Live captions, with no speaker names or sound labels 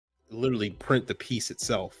literally print the piece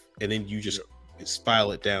itself, and then you just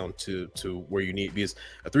file it down to where you need, because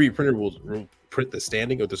a 3D printer will print the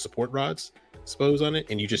standing or the support rods spos on it,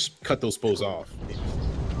 and you just cut those spos off.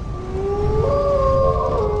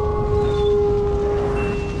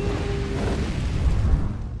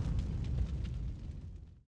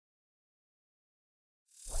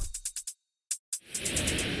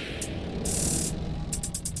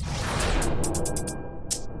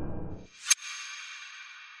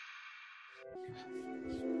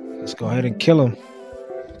 Let's go ahead and kill him.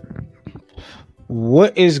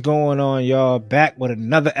 What is going on, y'all? Back with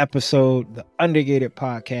another episode, the Undergated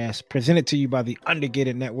Podcast, presented to you by the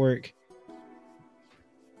Undergated Network.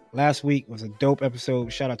 Last week was a dope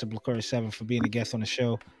episode. Shout out to Blacura7 for being a guest on the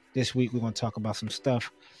show. This week, we're going to talk about some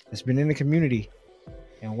stuff that's been in the community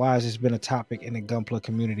and why has this been a topic in the Gunpla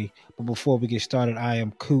community. But before we get started, I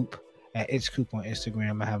am Coop at It's Coop on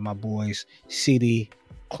Instagram. I have my boys, CD,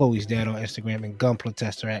 Chloe's dad on Instagram, and Gunpla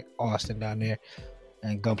Tesseract, Austin down there,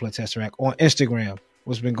 and Gunpla Tesseract on Instagram.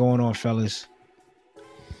 What's been going on, fellas?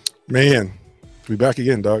 Man, we back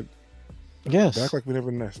again, dog. Yes. Back like we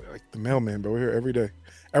never missed. Like the mailman, but we're here every day.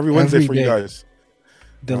 Every Wednesday for you guys.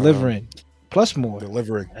 Delivering. Plus more.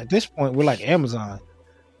 Delivering. At this point, we're like Amazon.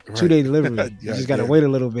 Right. 2-day delivery. You just got to wait a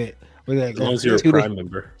little bit. We got as long as you're a Prime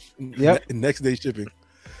member. Yep. Next day shipping.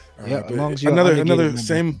 Yeah. As long as you're another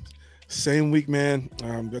same week, man.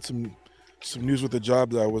 Got some news with the job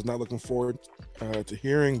that I was not looking forward to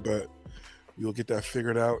hearing, but we'll get that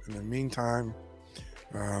figured out in the meantime.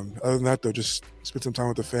 Other than that, though, just spend some time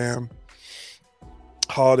with the fam.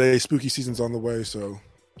 Holiday, spooky season's on the way, so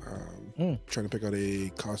trying to pick out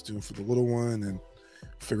a costume for the little one and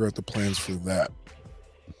figure out the plans for that.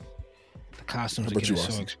 The costumes are getting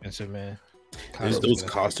so expensive, man. Those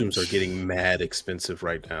costumes are getting mad expensive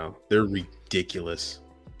right now. They're ridiculous.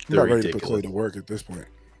 I'm not ready to put Chloe to work at this point,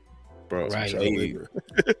 bro. Right.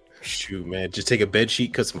 Shoot, man, just take a bed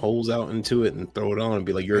sheet, cut some holes out into it, and throw it on, and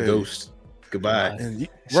be like, "You're a ghost. Goodbye." And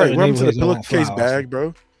right, run to the pillowcase bag,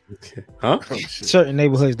 bro. Huh? Oh, certain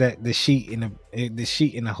neighborhoods that the sheet in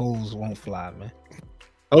the holes won't fly, man.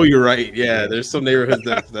 Oh, you're right. Yeah, there's some neighborhoods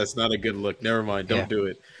that's not a good look. Never mind. Don't do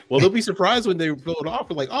it. Well, they'll be surprised when they blow it off.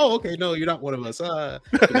 They're like, "Oh, okay, no, you're not one of us."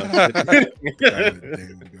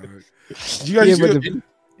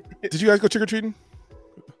 Did you guys go trick or treating?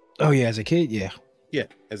 Oh yeah, as a kid, yeah. Yeah,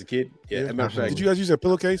 as a kid, yeah. Did you guys use a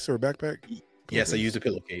pillowcase or a backpack? Yes, I used a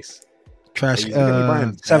pillowcase. Trash.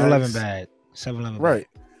 7-Eleven bag. 7-Eleven. Right.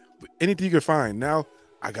 Anything you could find. Now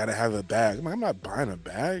I gotta have a bag. I'm not buying a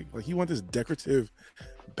bag. Like, you want this decorative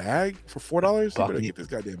bag for $4? You better get this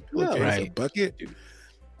goddamn pillowcase, a bucket. Dude.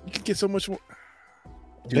 You can get so much more.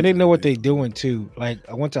 Dude, they know what they're doing too. Like,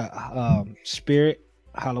 I went to Spirit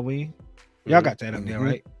Halloween. Y'all got that up there,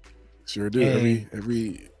 right? Sure do. And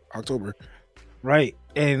every October. Right.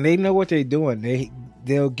 And they know what they're doing.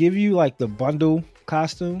 They'll give you like the bundle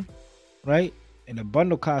costume, right? And the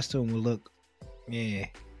bundle costume will look, yeah.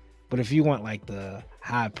 But if you want like the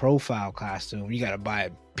high profile costume, you got to buy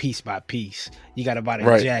it piece by piece. You got to buy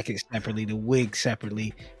the jacket separately, the wig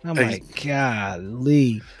separately. And I'm like,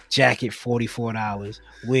 golly, jacket $44,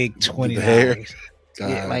 wig $20.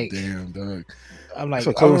 God damn, dog. I'm like,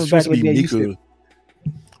 so Chloe's supposed to be Miku.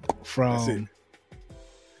 From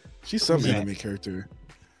she's some anime character.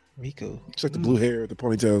 Miku. She's like the blue hair, the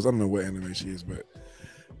ponytails. I don't know what anime she is, but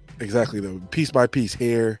exactly though. Piece by piece,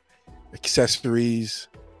 hair, accessories.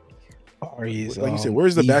 Like you said,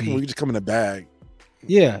 where's the back? We just come in a bag.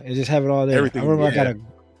 Yeah, and just have it all there. Everything. I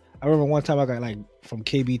remember one time I got like from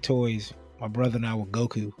KB Toys. My brother and I with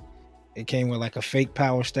Goku. It came with like a fake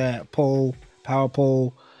power pole,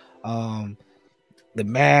 the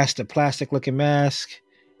mask, the plastic looking mask,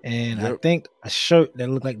 and I think a shirt that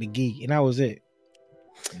looked like the geek, and that was it.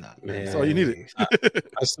 Man, that's all you needed. I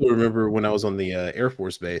still remember when I was on the Air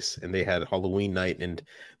Force Base and they had Halloween night, and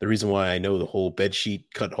the reason why I know the whole bed sheet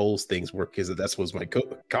cut holes things work is that was my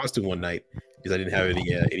costume one night, because I didn't have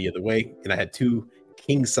any other way, and I had 2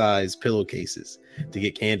 king size pillowcases to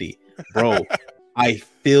get candy, bro. I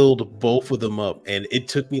filled both of them up, and it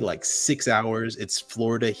took me like 6 hours. It's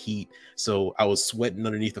Florida heat, so I was sweating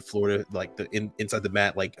underneath the Florida, like inside the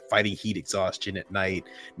mat, like fighting heat exhaustion at night.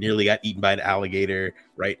 Nearly got eaten by an alligator.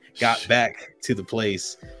 Right, got back to the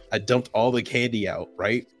place. I dumped all the candy out.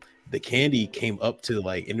 Right, the candy came up to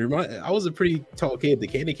like, I was a pretty tall kid. The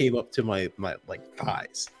candy came up to my like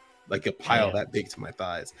thighs, like a pile that big to my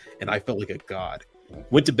thighs, and I felt like a god.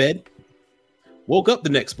 Went to bed. Woke up the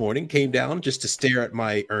next morning, came down just to stare at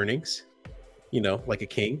my earnings, like a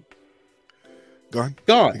king. Gone.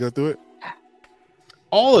 You go through it?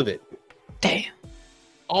 All of it. Damn.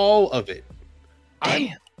 All of it.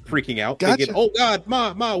 Damn. freaking out, Gotcha. thinking, "Oh God,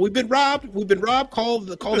 ma, we've been robbed. We've been robbed. Call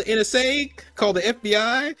the NSA. Call the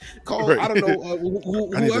FBI. Call Right. I don't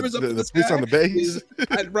know I need whoever's up in the the police sky on the base.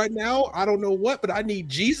 right now. I don't know what, but I need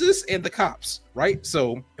Jesus and the cops. Right?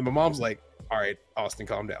 So, and my mom's like, "All right, Austin,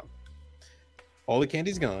 calm down. All the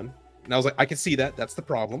candy's gone." And I was like, "I can see that. That's the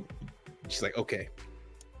problem." She's like, "Okay,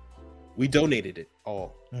 we donated it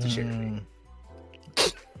all to charity."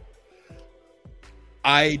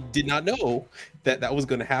 I did not know that was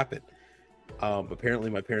going to happen. Apparently,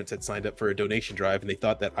 my parents had signed up for a donation drive, and they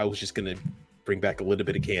thought that I was just going to bring back a little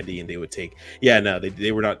bit of candy, and they would take. Yeah, no,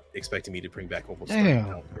 they were not expecting me to bring back almost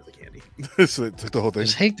 $30 worth of candy. So it took the whole I thing.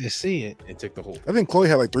 just hate to see it. And took the whole. I think Chloe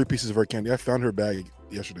had like 3 pieces of her candy. I found her bag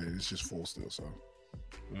yesterday. It's just full still. So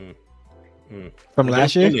From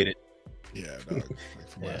last year. Donate it. yeah, no, like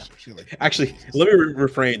from last year. She like Actually, let me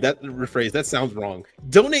rephrase. That sounds wrong.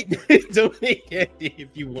 Donate candy if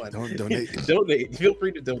you want. Don't donate. Donate. Feel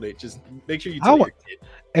free to donate. Just make sure you I tell wa- your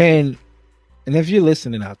kid. And if you're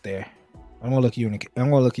listening out there, I'm gonna look you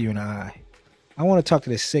in the eye. I want to talk to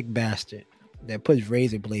this sick bastard that puts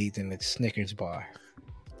razor blades in the Snickers bar.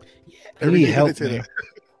 Every You need year help, they say man. that.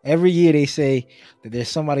 Every year they say that there's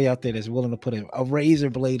somebody out there that's willing to put a razor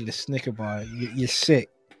blade in the Snicker bar. You're sick.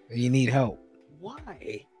 You need help.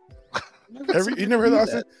 Why? You never heard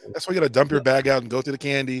that? That's why you gotta dump your bag out and go through the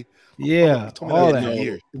candy. Yeah, You told me all that that. in a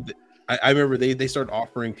year. I remember they started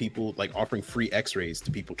offering people offering free X-rays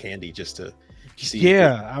to people candy just to see.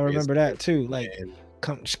 Yeah, I remember that too. Like, And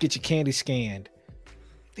come just get your candy scanned.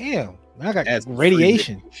 Damn, I got add some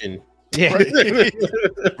radiation. free radiation. Yeah,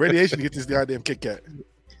 Right. Radiation to get this goddamn Kit Kat.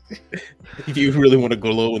 If you really want to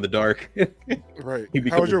glow in the dark, Right. you How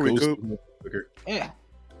become was your a week, ghost Coop? more quicker. yeah.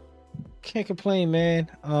 Can't complain, man.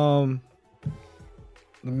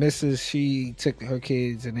 The missus, she took her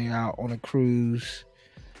kids and they out on a cruise.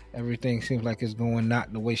 Everything seems like it's going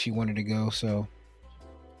not the way she wanted to go. So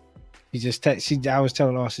I was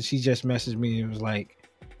telling Austin, she just messaged me and was like,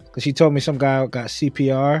 because she told me some guy got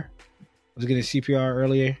CPR, was getting CPR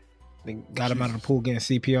earlier. They got him out of the pool getting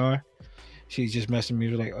CPR. She just messaged me,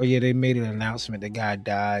 was like, "Oh yeah, they made an announcement. The guy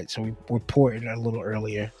died, so we reported a little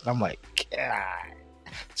earlier." I'm like, God.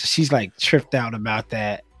 So she's like tripped out about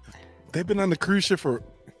that. They've been on the cruise ship for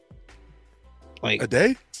Like, a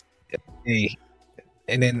day? hey,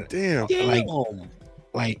 and then Damn.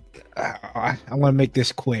 like I want to make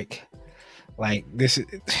this quick. Like this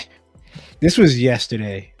was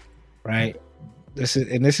yesterday, right? This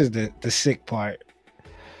is the sick part.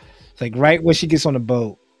 It's like right when she gets on the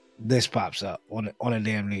boat, this pops up on the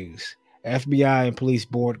damn news. FBI and police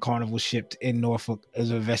board Carnival ship in Norfolk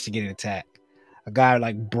is investigating attack. A guy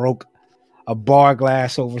like broke a bar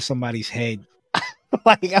glass over somebody's head.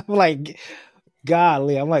 Like I'm like,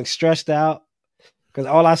 golly, I'm like stressed out because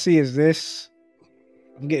all I see is this.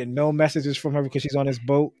 I'm getting no messages from her because she's on this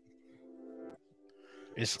boat.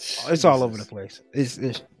 It's all over the place. It's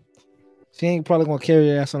she ain't probably gonna carry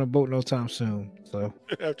her ass on a boat no time soon. So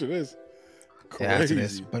After this. yeah, after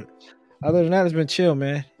this. Crazy. But other than that, it's been chill,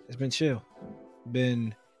 man. It's been chill.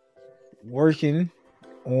 Been working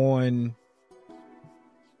on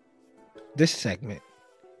this segment,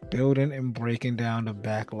 building and breaking down the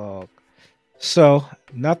backlog. So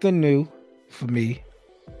nothing new for me,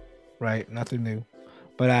 right? Nothing new.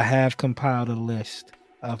 But I have compiled a list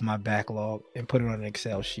of my backlog and put it on an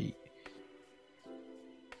Excel sheet.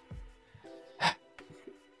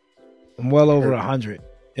 I'm well over 100.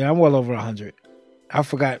 Yeah, I'm well over 100. I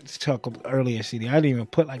forgot to talk earlier, CD. I didn't even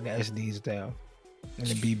put like the SDs down and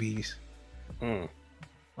the BBs.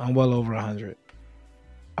 I'm well over 100.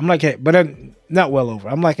 I'm like at, but I'm not well over.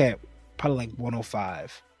 I'm like at probably like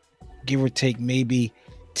 105, give or take maybe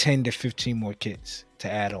 10 to 15 more kits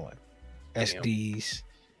to add on. Damn. SDs.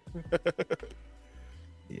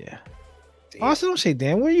 Yeah. Damn. Also, don't say,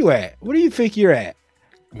 Dan, where you at? Where do you think you're at?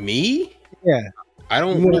 Me? Yeah. I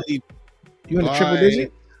don't You wanna- really. You in the triple buy-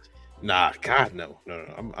 digit? Nah, God, no.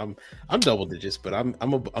 I'm double digits, but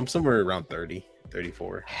I'm somewhere around 30,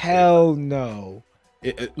 34. Hell no.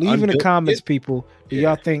 Leave in the comments, people. Do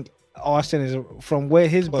y'all think Austin is from where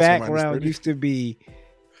his Plus or minus background 30? used to be?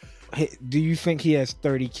 Do you think he has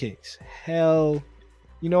 30 kicks? Hell,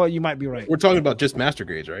 you know what? You might be right. We're talking about just master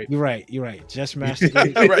grades, right? You're right. You're right. Just master.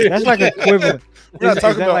 grade. Right. That's like equivalent. We're not Is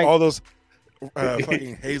talking that about like- all those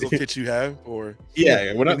fucking Hazel kits you have, or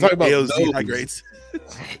Yeah, we're not talking about AOZ high those. grades.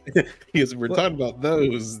 Because we're talking about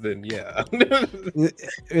those, then yeah.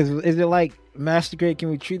 Is it like master grade? Can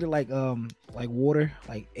we treat it like water?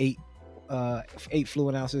 Like eight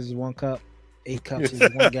fluid ounces is 1 cup, 8 cups is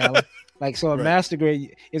 1 gallon. Like so, a Right. master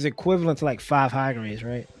grade is equivalent to like 5 high grades,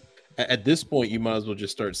 right? At this point, you might as well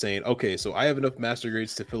just start saying, okay, so I have enough master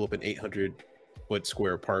grades to fill up an 800-foot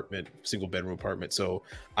square apartment, single bedroom apartment. So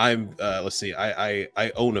I'm, let's see,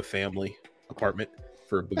 I own a family apartment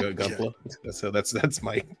for Gunpla. So that's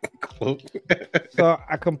my quote. So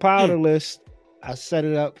I compiled a list. I set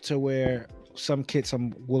it up to where some kits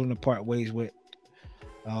I'm willing to part ways with.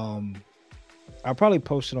 I'll probably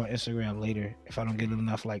post it on Instagram later if I don't get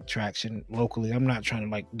enough like traction locally. I'm not trying to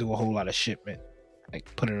like do a whole lot of shipment, like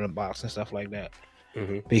put it in a box and stuff like that.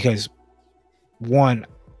 Because one,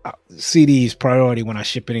 CD's priority when I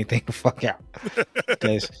ship anything the fuck out.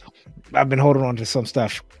 Because I've been holding on to some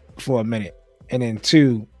stuff for a minute. And then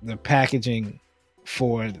two, the packaging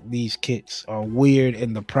for these kits are weird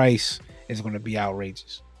and the price is going to be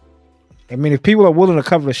outrageous. I mean, if people are willing to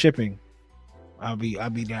cover the shipping, I'll be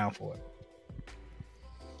down for it.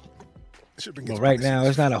 But right now,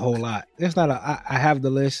 it's not a whole lot. It's not I have the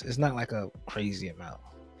list. It's not like a crazy amount.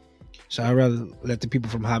 So I'd rather let the people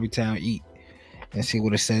from Hobbytown eat and see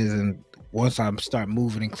what it says. And once I start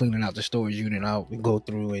moving and cleaning out the storage unit, I'll go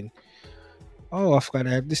through and I forgot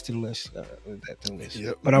to add this to the list. That to the list.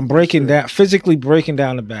 Yep, but I'm physically breaking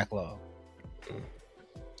down the backlog.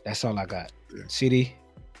 That's all I got. Yeah. CD.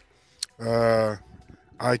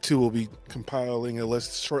 I too will be compiling a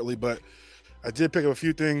list shortly, but I did pick up a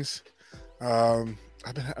few things. I've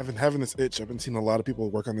been having this itch. I've been seeing a lot of people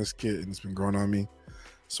work on this kit, and it's been growing on me.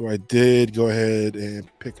 So I did go ahead and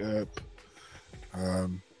pick up a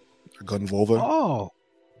gun Volva. Oh,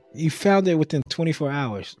 you found it within 24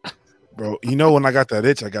 hours, bro. You know when I got that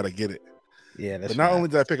itch, I gotta get it. Yeah, that's. But not only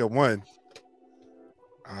did I pick up one,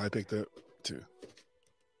 I picked up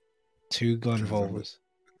two gun Volvas.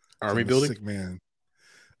 Army building, sick man.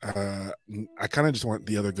 I kind of just want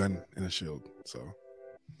the other gun in a shield. So.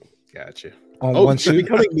 Gotcha. You're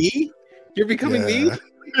becoming me? You're becoming me?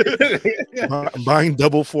 I'm buying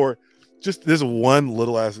double for just this one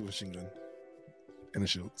little ass machine gun and a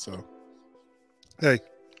shield. So, hey,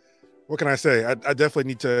 what can I say? I definitely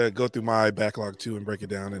need to go through my backlog too and break it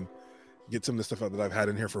down and get some of the stuff out that I've had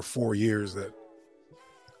in here for 4 years that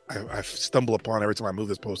I stumble upon every time I move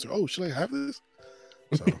this poster. Oh, should I have this?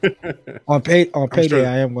 So, on payday,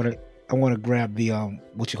 I want to grab the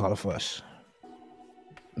what you call it for us.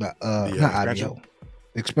 Not audio,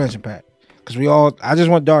 expansion pack. Because I just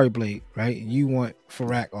want Dari Blade, right? You want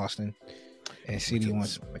Farak Austin, and CD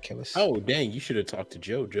wants McKillis. Oh dang! You should have talked to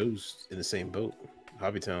Joe. Joe's in the same boat.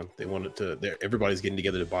 Hobbytown. They wanted to. Everybody's getting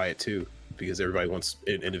together to buy it too because everybody wants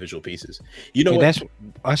individual pieces. You know what? That's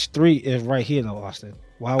us three is right here though, Austin.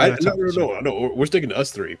 Why would I talk no. We're sticking to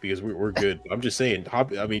us three because we're good. I'm just saying.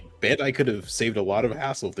 Bandai could have saved a lot of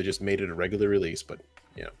hassle if they just made it a regular release. But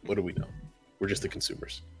yeah, what do we know? We're just the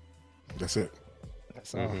consumers. That's it.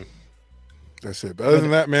 That's all. That's it. But other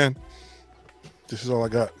than that, man, this is all I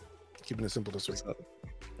got. Keeping it simple this week.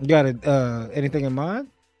 You got anything in mind?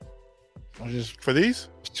 Or just for these?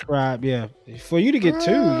 Subscribe, yeah. For you to get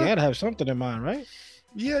two, you gotta have something in mind, right?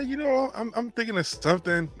 Yeah, I'm thinking of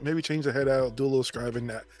something. Maybe change the head out, do a little scribing.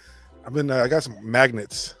 That I got some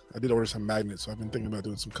magnets. I did order some magnets, so I've been thinking about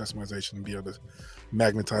doing some customization and be able to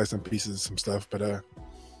magnetize some pieces, some stuff. But I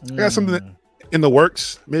got something in the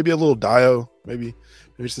works. Maybe a little dio. Maybe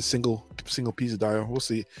just a single piece of dio. We'll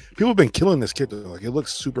see. People have been killing this kit though. Like it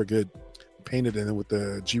looks super good, painted in with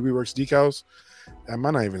the G Reworks decals. I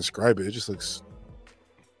might not even scribe it. It just looks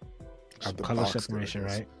color separation,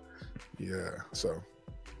 right? Yeah. So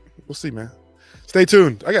we'll see, man. Stay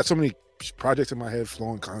tuned. I got so many projects in my head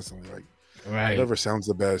flowing constantly. Like whatever sounds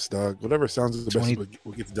the best, dog. Whatever sounds the best,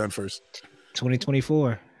 we'll get done first.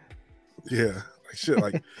 2024. Yeah, like shit.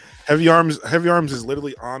 Like Heavy Arms is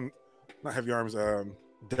literally on. Not Heavy Arms.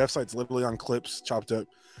 Death Sight's literally on clips, chopped up.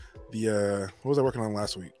 The what was I working on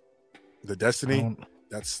last week? The Destiny.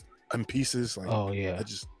 That's in pieces. Like, oh yeah.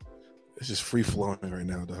 It's just free flowing right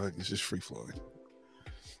now, dog. It's just free flowing.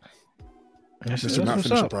 Just to not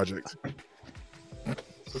finish the project.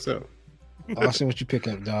 What's up? Austin, what you pick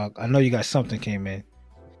up, dog? I know you got something came in.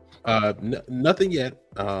 Nothing yet.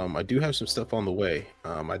 I do have some stuff on the way.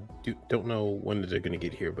 I don't know when they're gonna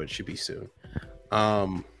get here, but it should be soon.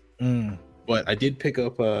 But I did pick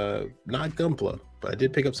up not Gunpla, but I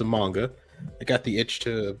did pick up some manga. I got the itch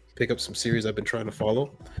to pick up some series I've been trying to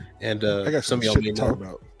follow, and I got some of y'all shit to talk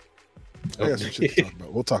about. I got some shit to talk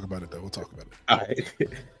about. We'll talk about it though. We'll talk about it. All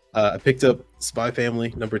right. I picked up Spy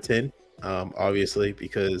Family number 10, obviously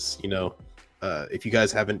because if you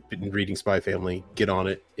guys haven't been reading Spy Family, get on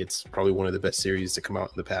it. It's probably one of the best series to come out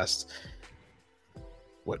in the past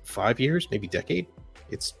 5 years, maybe decade.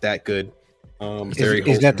 It's that good.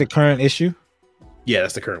 Is that the current issue? Yeah,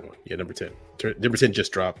 that's the current one. Yeah, number 10. Number 10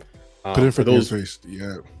 just dropped. Put it for those face.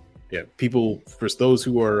 Yeah. Yeah, people, for those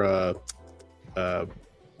who are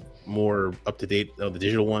more up to date on the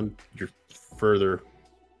digital one, you're further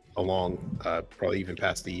along, probably even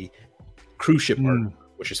past the cruise ship arc,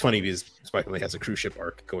 which is funny because Spy Family has a cruise ship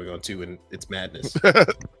arc going on too, and it's madness.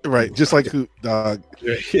 Right, just like who, dog.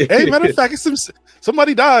 Hey, matter of fact, it's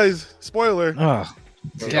somebody dies. Spoiler. Oh,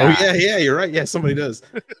 yeah, you're right. Yeah, somebody does.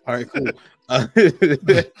 All right, cool.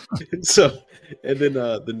 So, and then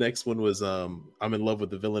the next one was I'm in Love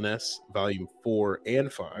with the Villainess, volume 4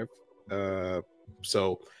 and 5.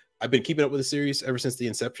 So I've been keeping up with the series ever since the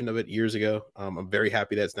inception of it years ago. I'm very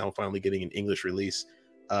happy that it's now finally getting an English release,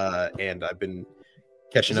 and I've been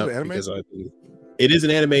catching up because it is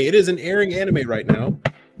an anime. It is an airing anime right now.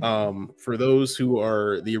 For those who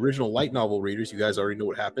are the original light novel readers, you guys already know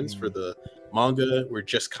what happens. For the manga, we're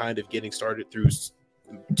just kind of getting started through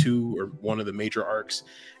 2 or 1 of the major arcs,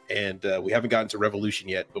 and we haven't gotten to Revolution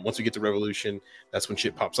yet. But once we get to Revolution, that's when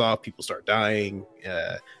shit pops off. People start dying.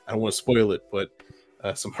 I don't want to spoil it, but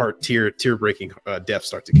some tear breaking deaths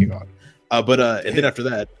start to kick on. And then after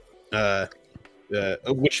that,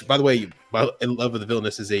 which, by the way, In Love with the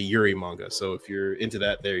Villainess is a Yuri manga. So if you're into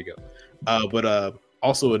that, there you go.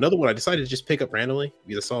 Also another one I decided to just pick up randomly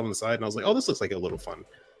because I saw it on the side and I was like, oh, this looks like a little fun,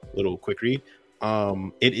 little quick read.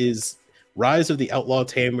 It is Rise of the Outlaw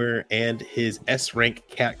Tamer and his S-rank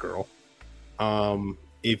cat girl.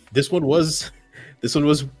 If this one was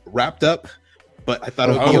wrapped up, but I thought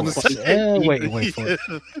it would be wait for it.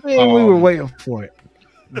 We were waiting for it.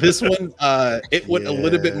 This one, it went a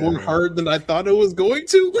little bit more hard than I thought it was going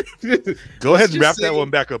to. Go ahead and wrap that one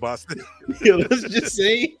back up, Austin. Let's just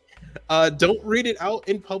say, don't read it out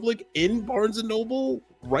in public in Barnes and Noble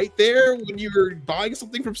right there when you're buying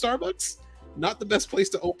something from Starbucks. Not the best place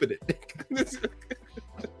to open it.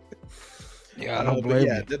 Yeah, I don't blame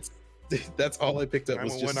you. That's all I picked up. I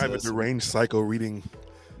have a deranged psycho reading.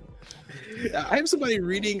 I have somebody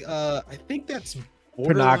reading. I think that's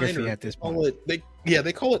pornography at this point.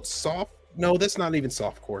 They call it soft. No, that's not even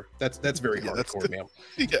softcore. That's very hardcore, man.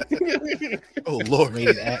 Yeah. Oh Lord,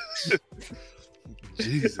 rated X.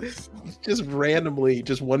 Jesus. Just randomly,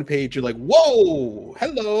 just one page. You're like, whoa,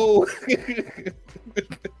 hello.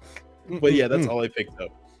 But yeah, that's all I picked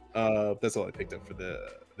up. That's all I picked up for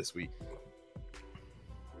this week.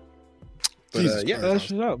 But yeah, that's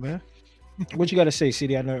what's up, man. What you got to say,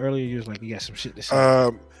 CD? I know earlier you was like, you got some shit to say.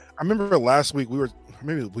 I remember last week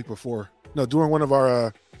maybe the week before. No, during one of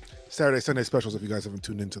our Saturday, Sunday specials. If you guys haven't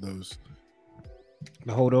tuned into those,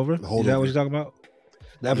 the holdover. Is that what you're talking about?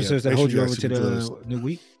 The episodes that hold you over to the new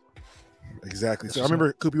week. Exactly. So I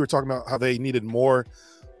remember, Coop, you were talking about how they needed more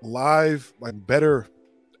live, like better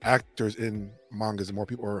actors in mangas and more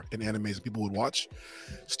people, or in animes that people would watch.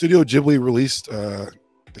 Studio Ghibli released the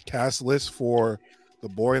cast list for The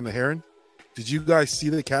Boy and the Heron. Did you guys see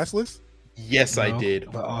the cast list? Yes, I did.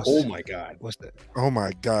 Oh my god. What's that? Oh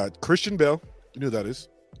my god. Christian Bale. You know who that is.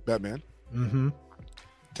 Batman. Mm-hmm.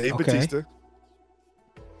 Dave Bautista.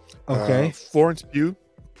 Okay. Florence Pugh.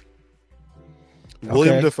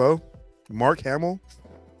 William Dafoe. Mark Hamill.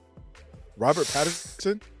 Robert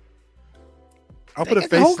Pattinson. I'll put a face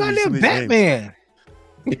the whole goddamn Batman.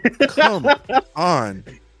 Come on.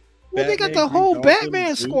 Well, they got the whole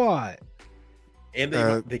Batman squad. And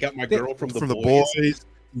they got my girl from the boys.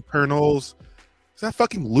 Eternals. Is that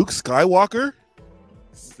fucking Luke Skywalker?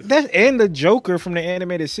 That's and the Joker from the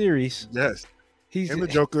animated series. Yes. He's the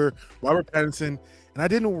Joker, Robert Pattinson. And I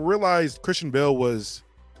didn't realize Christian Bale was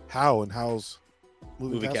Hal in Hal's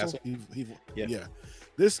movie Castle. Yeah.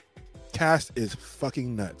 This cast is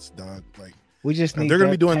fucking nuts, dog. Like, we just need they're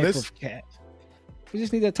gonna be doing this. We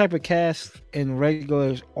just need that type of cast in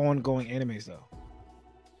regular ongoing animes, though.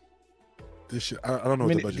 This shit, I don't know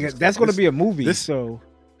what the budget is. That's going to be a movie.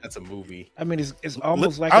 That's a movie. I mean, it's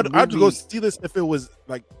almost like I'd go see this if it was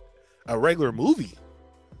like a regular movie.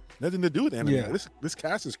 Nothing to do with anime. Yeah. This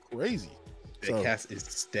cast is crazy. The cast is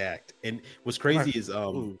stacked. And what's crazy is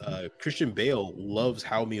Christian Bale loves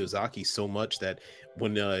Hayao Miyazaki so much that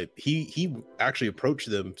when he actually approached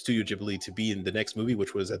them, Studio Ghibli, to be in the next movie,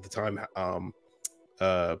 which was at the time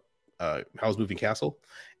Howl's Moving Castle,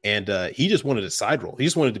 and he just wanted a side role. He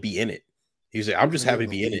just wanted to be in it. He was like, I'm just happy to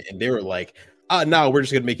be in it. And they were like, no, we're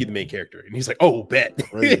just gonna make you the main character. And he's like, oh, bet.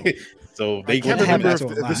 So they can't remember if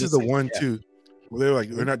this is the one too where they're like,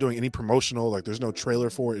 they're not doing any promotional, like there's no trailer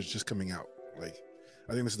for it, it's just coming out. Like,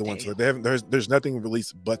 I think this is the one. So they haven't, there's nothing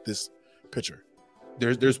released but this picture.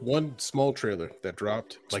 There's one small trailer that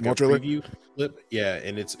dropped, like small a preview clip. Yeah,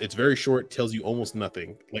 and it's very short, tells you almost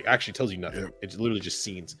nothing. Like, actually tells you nothing. Yeah. It's literally just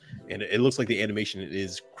scenes. And it looks like the animation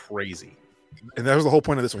is crazy. And that was the whole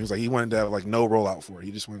point of this one. He was like, he wanted to have like no rollout for it.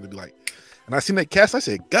 He just wanted to be like, And I seen that cast. I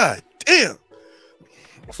said, God damn.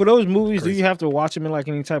 For those movies, Crazy. do you have to watch them in like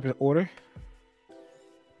any type of order?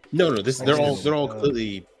 No. They're all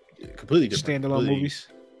completely different. Standalone completely, movies.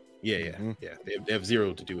 Yeah. Mhm. Yeah. They have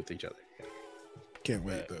zero to do with each other. Can't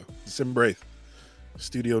wait though. December 8th.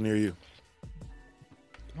 Studio near you.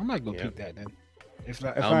 I might go Yeah. peep that then. If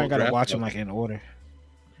I Alamo ain't gotta Draft watch them House. like in order.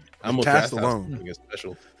 I'm on Cast Draft House alone. doing a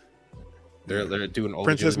special. They're doing all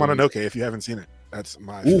Princess the Mononoke. If you haven't seen it, that's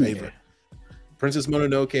my Ooh. favorite. Princess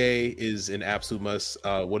Mononoke is an absolute must.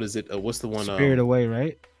 What is it? What's the one? Spirit Away,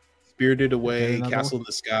 right? Spirited Is Away, that another Castle in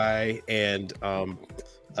the Sky, and the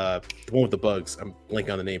one with the bugs. I'm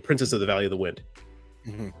blanking on the name. Princess of the Valley of the Wind.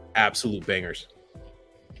 Mhm. Absolute bangers.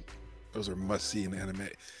 Those are must see in the anime.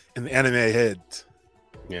 In the anime head.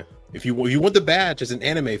 Yeah. If you want the badge as an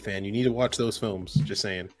anime fan, you need to watch those films. Just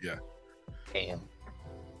saying. Damn.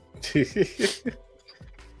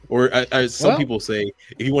 Or as some Well- people say,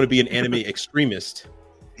 if you want to be an anime extremist.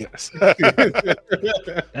 Yes.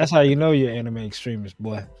 That's how you know you're anime extremist,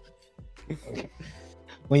 boy.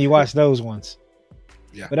 When you watch those ones.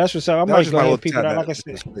 Yeah. But that's what's up. I That was might just go my ahead little and peep it out. tad Like I that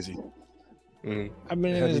said, was crazy. Mhm. I've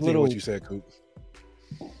been in Had me this thinking little what you said, Coop.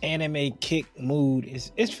 anime kick mood.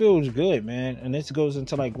 It feels good, man. And this goes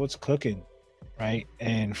into like what's cooking, right?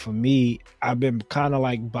 And for me, I've been kind of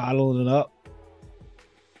like bottling up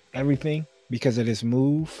everything because of this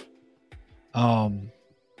move. I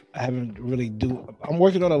haven't really I'm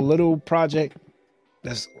working on a little project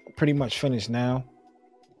that's pretty much finished now.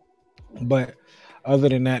 But other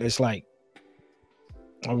than that, it's like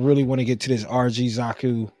I really want to get to this RG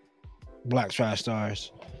Zaku Black Trash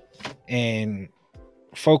Stars and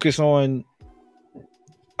focus on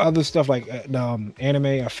other stuff like anime.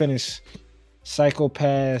 I finished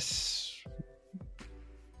Psychopaths,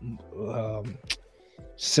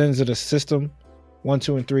 Sins of the System 1,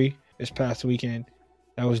 2, and 3 this past weekend.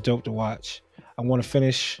 That was dope to watch. I want to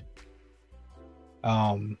finish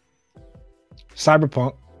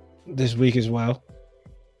Cyberpunk this week as well.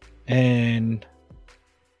 And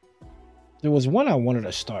there was one I wanted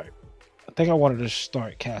to start. I think I wanted to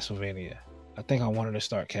start Castlevania.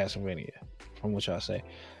 From what y'all say.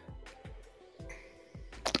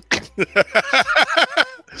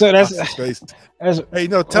 So that's Space. that's Hey,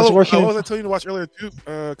 no, tell him. working- What was I telling you to watch earlier too?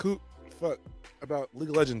 Coop. Fuck. About League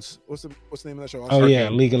of Legends. What's the name of that show? oh yeah,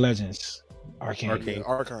 League of Legends. Arcane. Arcane.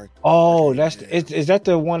 Arcane. Oh, Arcane, that's yeah. is that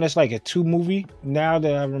the one that's like a 2 movie? Now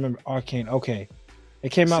that I remember, Arcane. Okay, it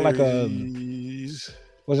came out like a Series.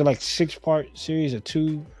 was it like 6-part series or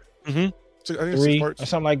 2, So, I think it's 3 6 parts. or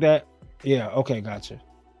something like that? Yeah. Okay, gotcha.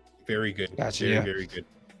 Very good. Gotcha, Very, yeah. very good.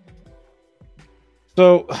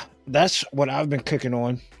 So that's what I've been cooking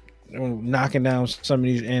on, knocking down some of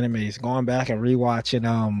these animes, going back and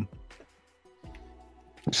rewatching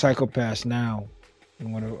Psychopaths now.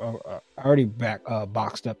 I already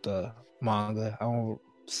boxed up the manga. I want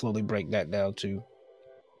to slowly break that down too.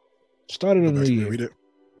 Started in Go the back new and year. read it.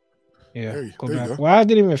 Yeah, There you back. go. Well, I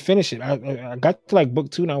didn't even finish it. I got to like book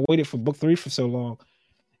 2 and I waited for book 3 for so long.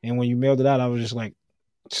 And when you mailed it out, I was just like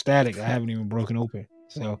static. I haven't even broken open.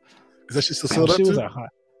 So Is that shit still oh, sealed up shit was too? that hot.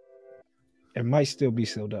 It might still be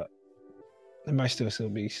sealed up. It might still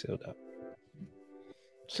be sealed up.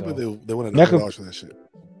 So They wanted That $100 could- for that shit.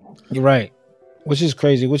 you're right. Which is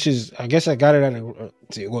crazy. I guess I got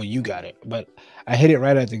it well, you got it, but I hit it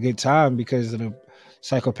right at the good time because of the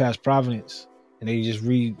Psychopaths Providence, and they just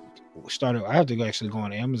restarted. I have to actually go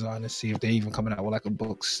on Amazon and see if they're even coming out with like a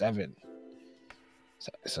book 7.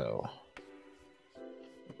 So,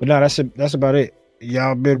 but no, that's about it.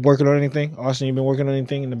 Y'all been working on anything? Austin, you been working on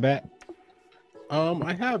anything in the back?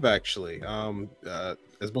 I have actually.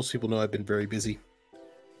 As most people know, I've been very busy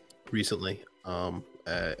recently.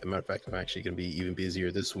 As a matter of fact, I'm actually going to be even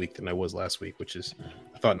busier this week than I was last week, which is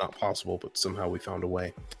I thought not possible, but somehow we found a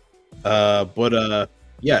way.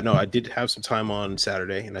 Yeah, no, I did have some time on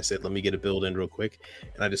Saturday, and I said, let me get a build in real quick,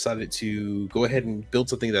 and I decided to go ahead and build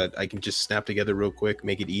something that I can just snap together real quick,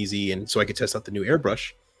 make it easy, and so I could test out the new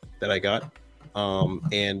airbrush that I got.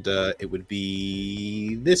 And it would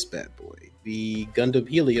be this bad boy, the Gundam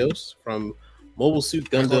Helios from Mobile Suit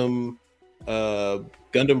Gundam,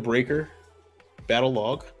 Gundam Breaker Battle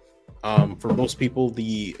Log. For most people,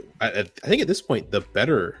 I think at this point the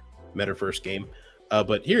better Metaverse game,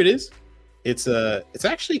 but here it is. It's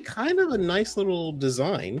actually kind of a nice little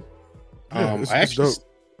design. Yeah, I actually, dope.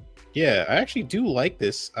 yeah, I actually do like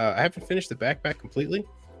this. I haven't finished the backpack completely.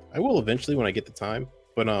 I will eventually when I get the time,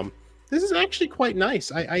 but this is actually quite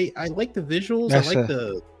nice. I like the visuals. That's I like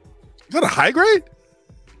Is that a high grade?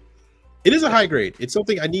 It is a high grade. It's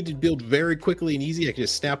something I need to build very quickly and easy. I can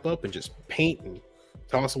just snap up and just paint and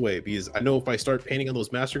toss away, because I know if I start painting on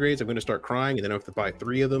those master grades, I'm going to start crying, and then I have to buy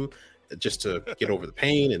 3 of them just to get over the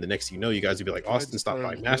pain. And the next thing you know, you guys will be like, Austin, stop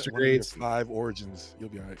buying master grades. 5 origins, you'll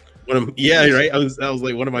be all right. Yeah, right. I was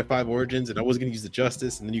like one of my 5 origins, and I was going to use the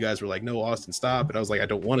justice, and then you guys were like, no, Austin, stop. And I was like, I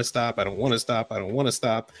don't want to stop. I don't want to stop. I don't want to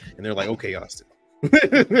stop. And they're like, okay, Austin.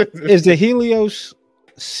 Is the Helios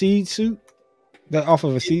seed suit that off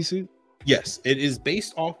of a seed suit? Yes, it is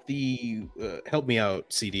based off the help me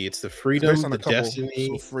out, CD. It's the Freedom, the Destiny,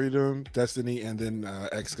 so Freedom, Destiny, and then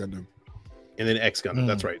X Gundam. And then X Gundam.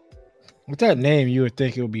 That's right. With that name, you would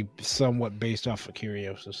think it would be somewhat based off of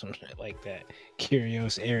Kyrios or something like that.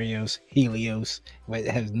 Kyrios, Arios, Helios, but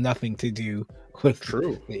it has nothing to do with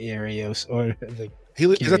the Arios or the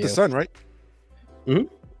Helios. Is that the sun, right? Mm-hmm.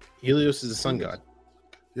 Helios is the sun god.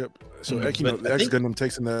 Yep. So the X Gundam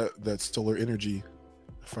takes in that solar energy.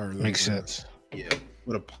 Fire. Makes sense. Yeah.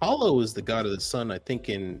 But Apollo is the god of the sun, I think,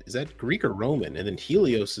 is that Greek or Roman? And then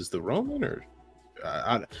Helios is the Roman, or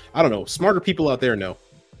I don't know. Smarter people out there know.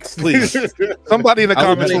 Please. Somebody in the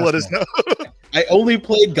comments will let us know. I only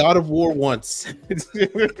played God of War once.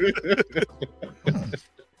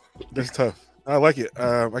 That's tough. I like it.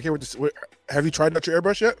 I can't wait to see. Have you tried out your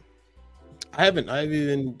airbrush yet? I haven't. I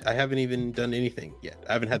haven't even done anything yet.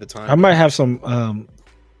 I haven't had the time. I might have some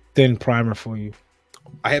thin primer for you.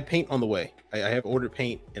 I have paint on the way. I have ordered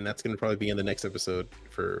paint, and that's going to probably be in the next episode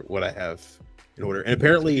for what I have in order. And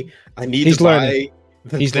apparently, I need to buy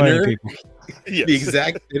the thinner, the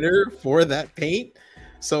exact thinner for that paint.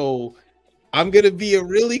 So I'm going to be a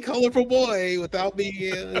really colorful boy without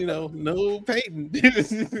being, no painting.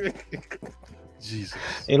 Jesus,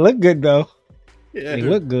 it looked good though. Yeah, it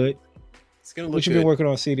looked good. It's gonna look. What you been working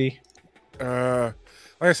on, CD? Like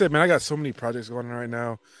I said, man, I got so many projects going on right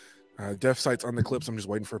now. Dev Site's on the clips. I'm just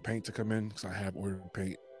waiting for paint to come in because I have ordered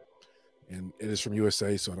paint, and it is from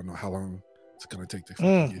USA, so I don't know how long it's gonna take to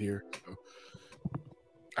get here. So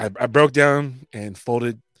I broke down and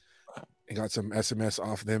folded and got some SMS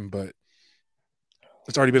off them, but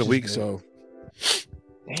it's already been a week, so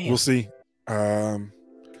we'll see.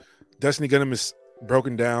 Destiny Gundam is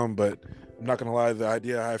broken down, but I'm not gonna lie, the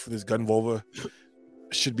idea I have for this gun Volva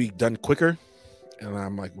should be done quicker, and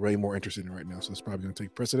I'm like way more interested in it right now, so it's probably gonna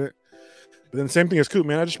take precedent. But then same thing as Coop,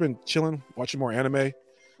 man. I just been chilling, watching more anime.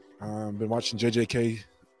 Been watching JJK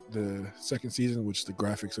the second season, which the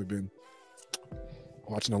graphics have been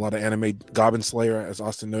watching a lot of anime. Goblin Slayer, as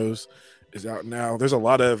Austin knows, is out now. There's a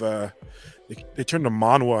lot of they turned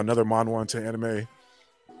another manhwa into anime.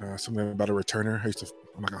 Something about a returner.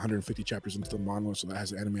 I'm like 150 chapters into the manhwa, so that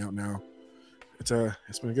has an anime out now.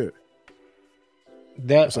 It's been good.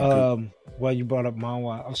 That well, you brought up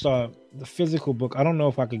manhwa. I saw the physical book. I don't know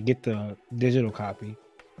if I could get the digital copy,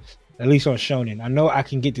 at least on Shonen. I know I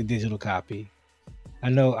can get the digital copy. I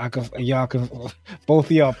know I can. Y'all can. Both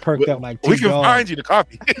of y'all perked up like $2. We can find you the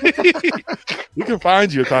copy. We can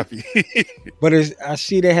find you a copy. But I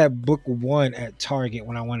see they have book 1 at Target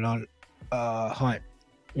when I went on hunt.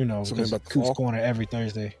 Because Coop's Corner every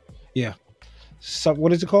Thursday. Yeah. So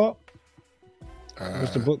what is it called?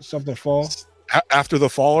 What's the book? Something fall? After the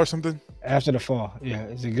fall or something? After the fall. Yeah.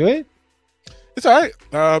 Is it good? It's all right.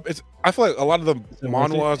 I feel like a lot of the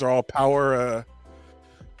manhwas are all power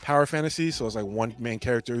fantasy. So it's like one main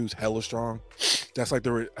character who's hella strong. That's like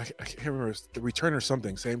I can't remember, the Return or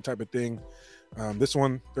something. Same type of thing. This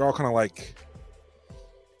one, they're all kind of like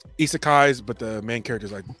isekais, but the main character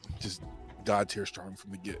is like just god tier strong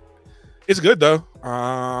from the get. It's good though.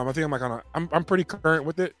 I think I'm like I'm pretty current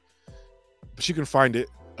with it, but you can find it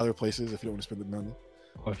other places if you don't want to spend the money.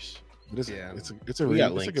 Of course. But it's a read. It's a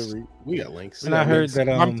good read. We got links. And I heard that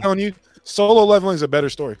I'm telling you, Solo Leveling is a better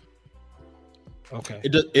story. Okay.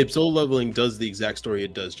 It does. If Solo Leveling does the exact story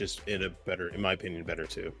it does, just in my opinion, better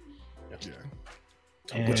too.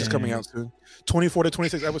 Yeah. Which is coming out soon. 24 to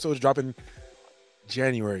 26 episodes dropping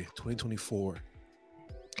January 2024.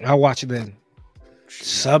 I'll watch it then.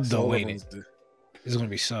 Sub though, ain't it? It's gonna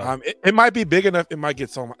be sub. It might be big enough. It might get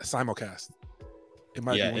simulcast. It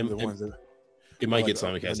might be one of the ones that. It might get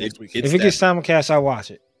simulcast. If it gets simulcast, I'll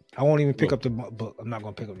watch it. I won't even pick up the book. I'm not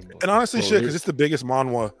gonna pick up the book. And honestly, shit, because it's the biggest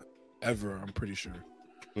manhwa ever. I'm pretty sure.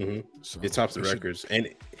 Mm-hmm. So it tops the records. And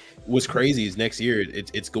what's crazy is next year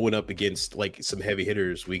it's going up against like some heavy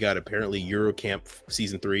hitters. We got apparently Eurocamp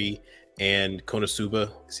season 3 and Konosuba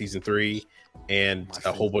season 3 and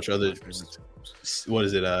a whole bunch of other. What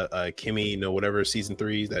is it? Kimi no whatever season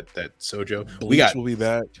 3 that Sojo. Bleach will be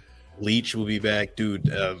back. Bleach will be back, dude.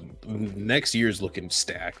 Next year's looking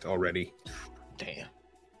stacked already. Damn.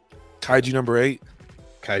 Kaiju number 8.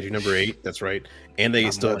 That's right. And they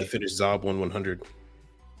still have to finish Zob 100.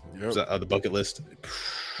 Yep. The bucket list.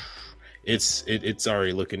 it's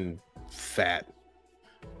already looking fat,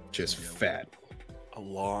 just fat. A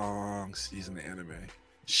long season of anime.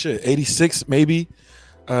 Shit, 86 maybe.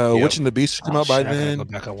 Witch and the Beast come out by I gotta then. go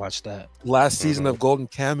back and watch that. Last season of Golden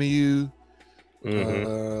Cameo.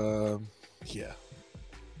 Yeah.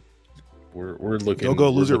 We're looking. Go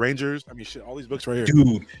Loser Rangers. I mean, shit. All these books right here,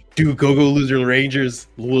 dude. Go Loser Rangers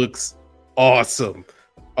looks awesome.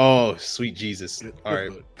 Oh, sweet Jesus! All right,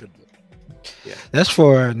 good book. Yeah, that's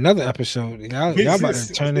for another episode. Y'all about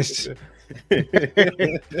to turn this. You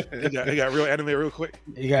got real anime real quick.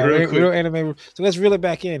 You got real anime. So let's reel it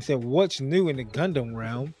back in. So what's new in the Gundam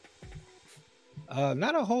realm?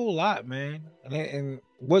 Not a whole lot, man. And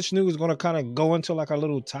what's new is going to kind of go into like a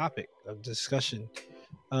little topic of discussion.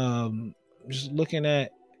 Just looking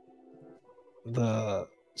at the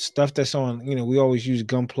stuff that's on, we always use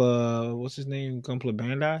Gunpla. What's his name? Gunpla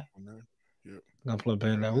Bandai. Yep. Gunpla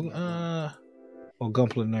Bandai. Or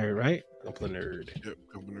Gunpla Nerd, right? Gunpla Nerd. Yep.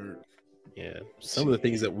 Gunpla Nerd. Yeah. Some of the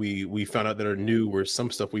things that we found out that are new were some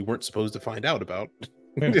stuff we weren't supposed to find out about.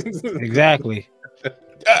 Exactly.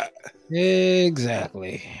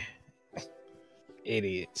 Exactly.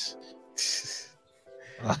 Idiots.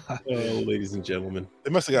 Oh, ladies and gentlemen,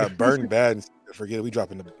 they must have got burned bad and forget it. We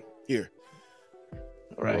dropping the here.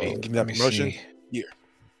 Right. Well, give me that promotion. Here.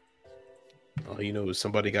 Oh,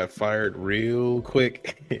 somebody got fired real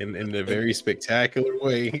quick in a very spectacular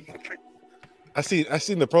way. I seen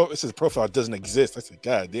the it says profile doesn't exist. I said,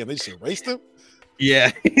 God damn, they just erased him.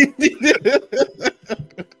 Yeah.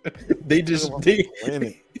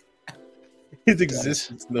 His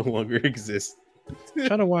existence no longer exists.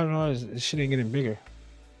 Trying to wonder why this shit ain't getting bigger.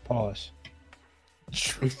 Pause.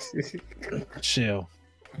 Chill.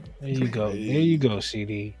 There you go. There you go,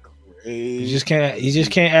 CD. You just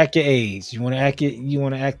can't act your age. You want to act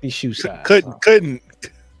your shoe size. Couldn't.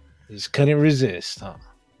 Just couldn't resist, huh?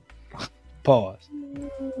 Pause.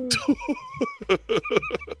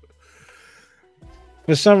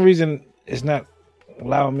 For some reason, it's not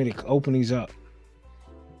allowing me to open these up.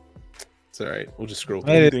 It's all right. We'll just scroll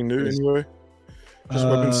through. Anything new anyway? Just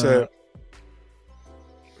what been said.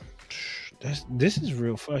 This is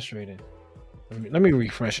real frustrating. Let me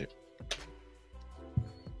refresh it.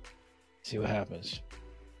 See what happens.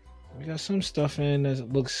 We got some stuff in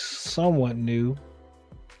that looks somewhat new.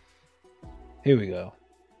 Here we go.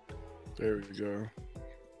 There we go.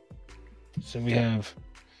 So we have.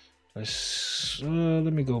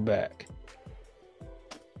 Let me go back.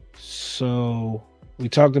 So we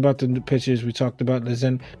talked about the new pictures. We talked about the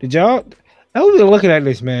Zen. Did y'all? I was looking at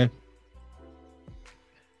this, man.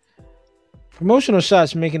 Promotional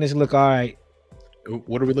shots making this look all right.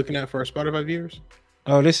 What are we looking at for our Spotify viewers?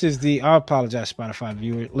 Oh, this is I apologize,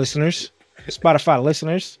 Spotify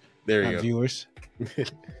listeners. There you go. Viewers.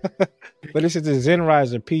 But this is the Zen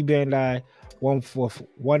Riser P Bandai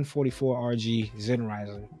 144 RG Zen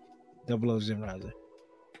Riser. 00 Zen Riser.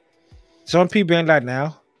 It's on P Bandai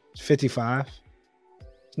now. It's 55.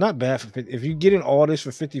 It's not bad for if you get in all this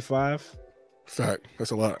for 55. Fact.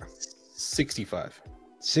 That's a lot. 65.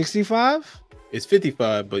 65? It's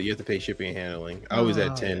 55, but you have to pay shipping and handling. I was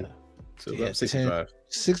at 10. So that's 65.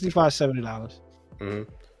 65, $70.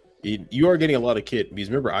 Mm-hmm. You are getting a lot of kit because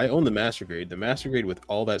remember, I own the master grade. The master grade with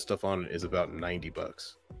all that stuff on it is about $90.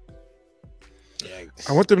 Yikes.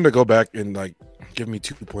 I want them to go back and like give me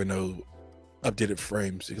 2.0 updated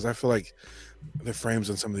frames because I feel like the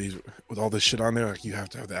frames on some of these with all this shit on there, like you have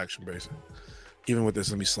to have the action base. Even with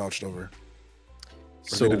this, let me slouched over.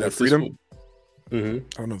 So that freedom. Mm-hmm.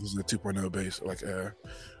 I don't know if this is a 2.0 base or like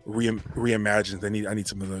reimagined. I need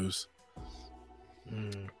some of those.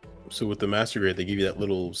 So with the master grade, they give you that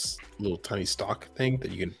little tiny stock thing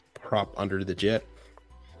that you can prop under the jet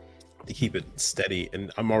to keep it steady.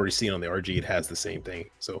 And I'm already seeing on the RG it has the same thing.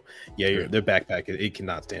 So yeah, their backpack it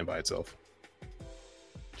cannot stand by itself.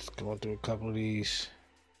 Just going through a couple of these.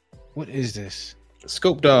 What is this?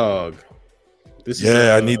 Scope Dog.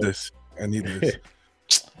 I need this.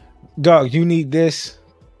 Dog, you need this.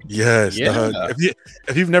 Yes. Yeah.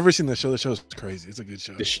 If you've never seen the show's crazy. It's a good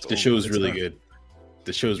show. The show's really good.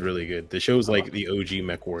 The show's really good. The show's like the OG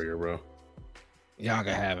Mech Warrior, bro. Y'all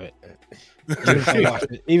can have it.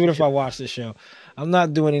 Even if I watch the show, I'm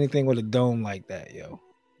not doing anything with a dome like that, yo.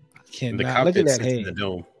 I cannot. Look at that head. The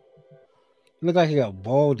dome. Look like he got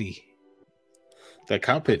baldy. That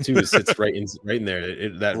cockpit too sits right in there.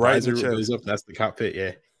 That riser goes up. That's the cockpit.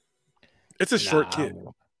 Yeah. It's a short kit.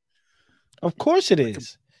 Of course it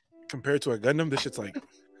is. Compared to a Gundam, this shit's like.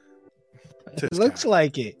 It looks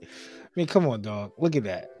like it. I mean, come on, dog. Look at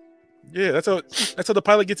that. Yeah, that's how the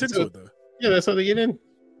pilot gets into it, though. Yeah, that's how they get in.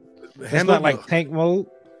 It's not like tank mode.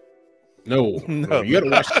 No, No. you gotta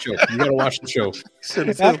watch the show. You gotta watch the show.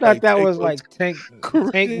 I thought that was like tank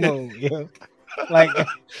mode, yeah. Like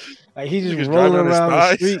he just Niggas rolling driving on his around the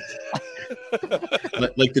thighs. street.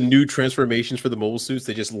 Like the new transformations for the mobile suits,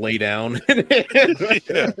 they just lay down.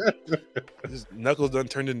 Yeah. His knuckles done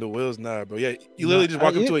turned into wheels now, but yeah, you literally just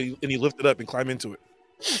walk up to it and you lift it up and climb into it.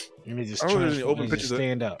 And they just I don't know if there's any transform open and pictures just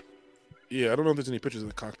stand up. Yeah, I don't know if there's any pictures of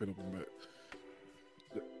the cockpit of them,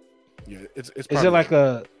 but yeah, it's. Is probably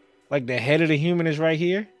it like the head of the human is right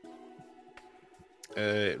here?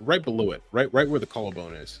 Right below it, right where the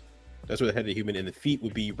collarbone is. That's where the head of the human, and the feet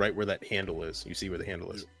would be right where that handle is. You see where the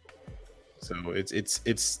handle is. So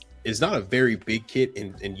it's not a very big kit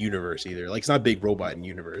in universe either. Like it's not a big robot in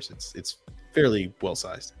universe. It's fairly well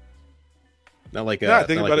sized. Not like I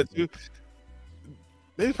think about it too.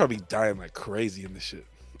 They're probably dying like crazy in this shit.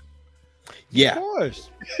 Yeah, Of course.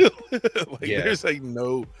 There's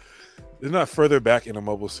they're not further back in a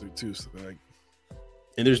mobile suit too. So they're like,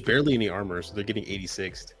 and there's barely any armor, so they're getting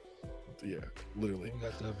 86th. yeah, literally. We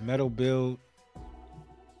got the metal build.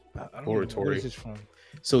 I don't know, Oratory. where is this from?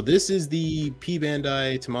 So this is the P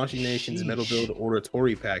Bandai Tamashii Nations Metal Build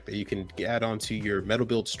Oratory pack that you can add onto your Metal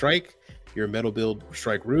Build Strike, your Metal Build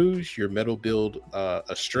Strike Rouge, your Metal Build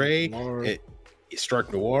Astray,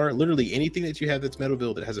 Strike Noir. Literally anything that you have that's Metal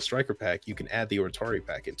Build that has a striker pack, you can add the Oratory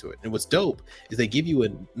pack into it. And what's dope is they give you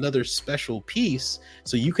another special piece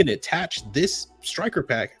so you can attach this striker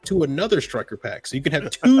pack to another striker pack. So you can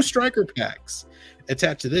have two striker packs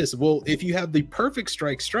attached to this. Well, if you have the perfect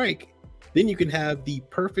strike, then you can have the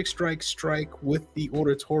perfect strike with the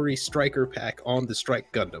Oratory striker pack on the Strike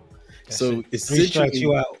Gundam. So it. 3 strikes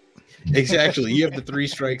you out. Exactly. You have the 3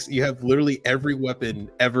 strikes. You have literally every weapon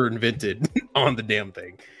ever invented on the damn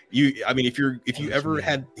thing. If you ever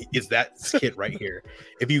had that kit right here.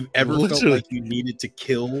 If you ever felt like you needed to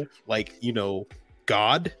kill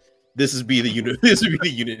God, this would be the unit. This would be the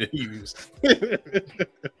unit to use.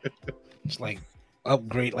 It's like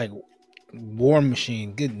upgrade, like War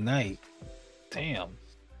Machine. Good night. Damn.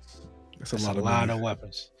 That's a lot of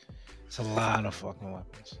weapons. It's a lot of fucking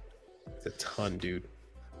weapons. It's a ton, dude.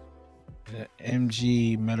 The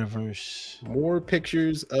MG Metaverse. More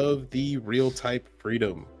pictures of the real type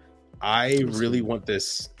Freedom. I really want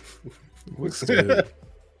this. The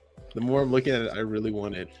more I'm looking at it, I really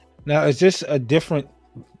want it. Now, is this a different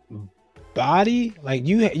body? Like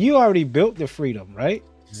you already built the Freedom, right?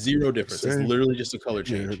 Zero difference. It's literally just a color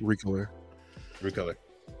change. Yeah, recolor.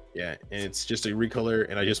 Yeah, and it's just a recolor,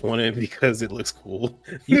 and I just want it because it looks cool.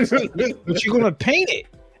 But you're gonna paint it.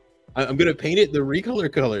 I'm gonna paint it the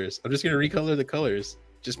recolor colors. I'm just gonna recolor the colors.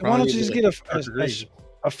 Why don't you just get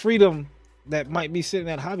a Freedom that might be sitting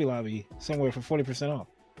at Hobby Lobby somewhere for 40% off?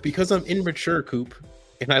 Because I'm immature, Coop,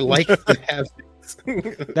 and I like to have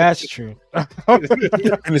things. That's true. and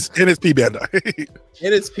it's P Bandai.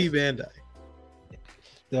 And it's P Bandai.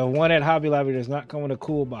 The one at Hobby Lobby does not come in a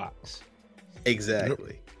cool box.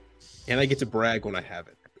 Exactly. And I get to brag when I have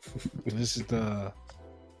it. This is the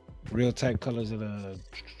real type colors of the.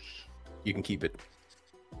 You can keep it.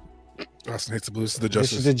 Austin hates the blue. This is the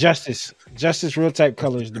Justice. This is the Justice real type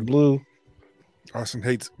colors. The blue. Austin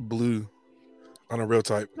hates blue on a real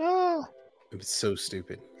type. Oh. It's so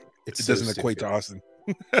stupid. It doesn't equate to Austin.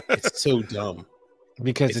 It's so dumb.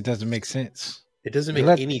 Because it doesn't make sense. It doesn't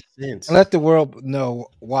make any sense. Let the world know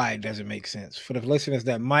why it doesn't make sense. For the listeners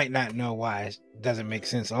that might not know why it doesn't make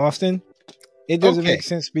sense, Austin, it doesn't make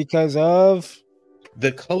sense because of...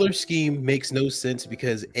 The color scheme makes no sense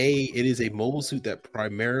because A, it is a mobile suit that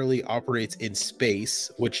primarily operates in space,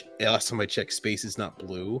 which last time I checked, space is not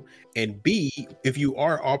blue. And B, if you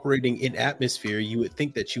are operating in atmosphere, you would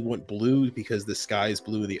think that you want blue because the sky is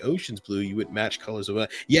blue, the ocean's blue. You would match colors of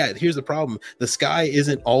that. Yeah, here's the problem. The sky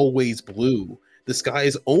isn't always blue. The sky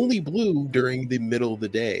is only blue during the middle of the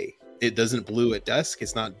day. It doesn't blue at dusk.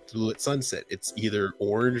 It's not blue at sunset. It's either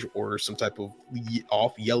orange or some type of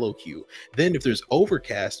off yellow hue. Then if there's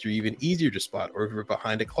overcast, you're even easier to spot, or if you're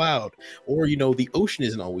behind a cloud, or, the ocean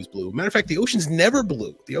isn't always blue. Matter of fact, the ocean's never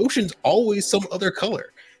blue. The ocean's always some other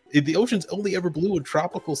color. The ocean's only ever blue in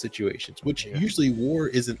tropical situations, which usually war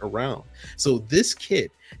isn't around. So this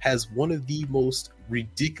kit has one of the most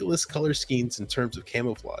ridiculous color schemes in terms of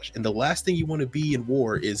camouflage. And the last thing you want to be in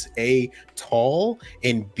war is A, tall,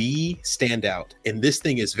 and B, stand out. And this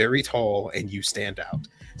thing is very tall and you stand out.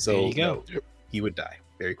 So there you go. He would die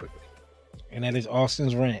very quickly. And that is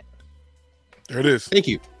Austin's rant. There it is. Thank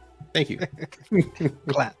you.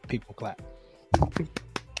 Clap, people, clap. We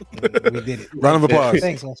did it. Round of applause.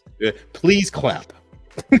 Thanks, Austin. Please clap.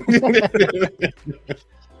 You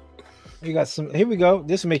got some. Here we go.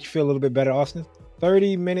 This will make you feel a little bit better, Austin.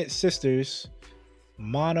 30-minute sisters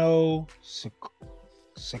Mono.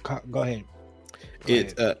 Go ahead.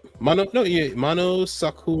 It's Mono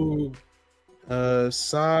Sakuragi.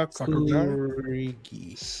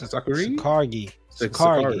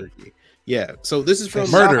 Sakuragi. Yeah. So this is from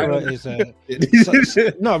Sakura is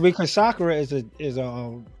no, because Sakura is a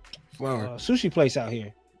Flower. sushi place out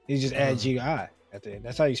here. You just add G to I at the end.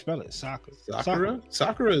 That's how you spell it. Sakura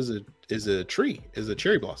is a tree, is a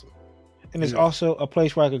cherry blossom. And there's also a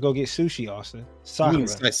place where I could go get sushi, Austin. Sakura. You mean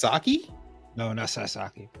Saisaki? No, not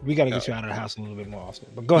Sasaki. We got to get you out of the house a little bit more often.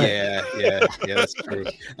 But go ahead. Yeah, that's true.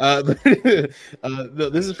 This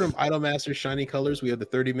is from Idolmaster Shiny Colors. We have the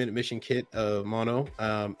 30-minute mission kit of Mono.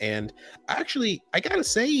 And actually, I gotta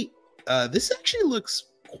say, this actually looks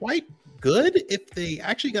quite good if they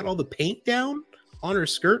actually got all the paint down on her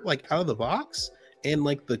skirt, like out of the box, and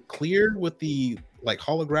like the clear with the like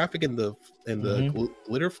holographic and the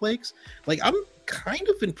glitter flakes. Like, I'm kind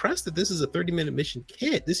of impressed that this is a 30-minute mission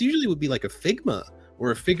kit. This usually would be like a Figma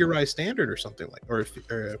or a Figurized Standard or something like, or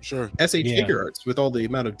Sure. SH Figure Arts with all the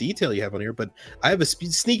amount of detail you have on here. But I have a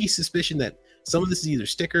sneaky suspicion that some of this is either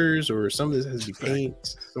stickers or some of this has to be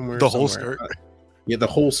paint somewhere. The whole skirt. Yeah, the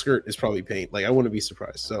whole skirt is probably paint. Like, I wouldn't be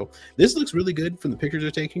surprised. So this looks really good from the pictures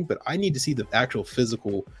they're taking, but I need to see the actual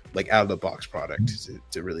physical, like, out of the box product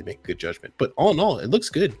to really make a good judgment. But all in all, it looks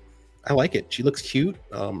good. I like it. She looks cute.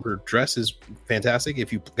 Her dress is fantastic.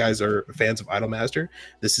 If you guys are fans of Idolmaster,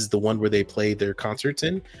 this is the one where they play their concerts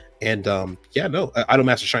in. And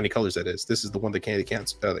Idolmaster Shiny Colors, that is. This is the one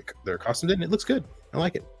that they're costumed in. It looks good. I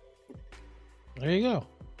like it. There you go.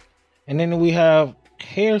 And then we have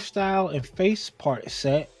hairstyle and face part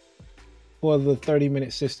set for the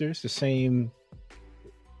 30-minute sisters. The same.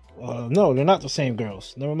 No, they're not the same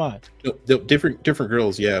girls. Never mind. No, different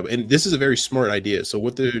girls, yeah. And this is a very smart idea. So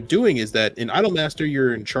what they're doing is that in Idolmaster,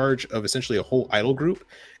 you're in charge of essentially a whole idol group,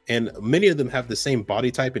 and many of them have the same body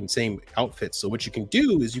type and same outfits. So what you can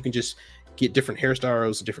do is you can just get different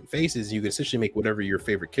hairstyles and different faces. You can essentially make whatever your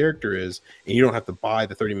favorite character is, and you don't have to buy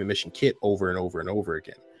the 30-minute mission kit over and over and over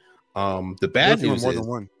again. The bad news more is than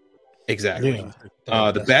one. Exactly.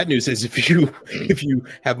 The bad news is if you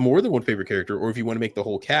have more than one favorite character, or if you want to make the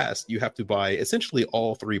whole cast, you have to buy essentially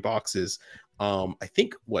all 3 boxes. I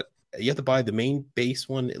think you have to buy the main base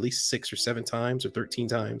one at least 6 or 7 times or 13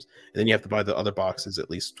 times, and then you have to buy the other boxes at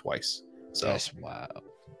least twice. So that's wild.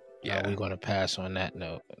 Yeah, we're gonna pass on that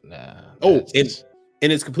note.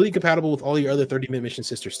 And it's completely compatible with all your other 30-minute mission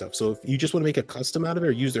sister stuff. So if you just want to make a custom out of it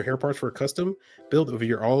or use their hair parts for a custom build of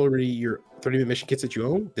your 30-minute mission kits that you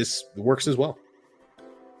own, this works as well.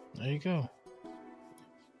 There you go.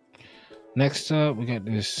 Next up, we got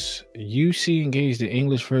this UC Engage, the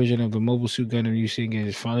English version of the Mobile Suit Gundam UC Engage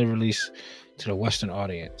is finally released to the Western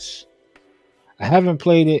audience. I haven't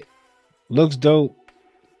played it. Looks dope.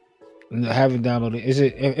 I haven't downloaded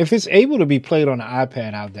it. If it's able to be played on the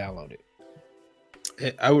iPad, I'll download it.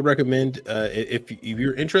 I would recommend if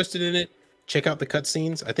you're interested in it, check out the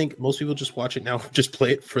cutscenes. I think most people just watch it now, just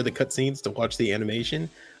play it for the cutscenes to watch the animation.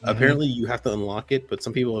 Apparently, you have to unlock it, but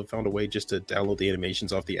some people have found a way just to download the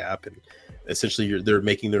animations off the app, and essentially they're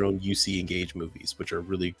making their own UC Engage movies, which are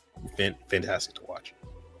really fantastic to watch.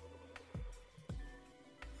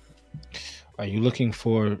 Are you looking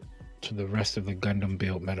forward to the rest of the Gundam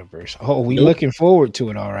build metaverse? Oh, we looking forward to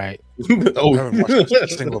it. All right. I haven't watched a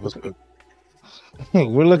single episode.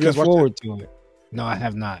 We're looking forward to it. No, I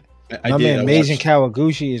have not. My man, Amazing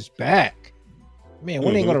Kawaguchi is back. Man,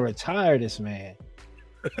 when they gonna retire this man?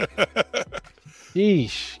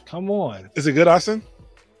 Yeesh, come on. Is it good, Austin?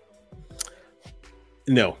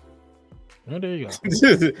 No. Oh, there you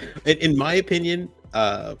go. In my opinion,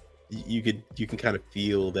 you can kind of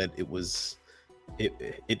feel that it was.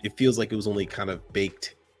 It feels like it was only kind of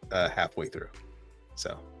baked halfway through.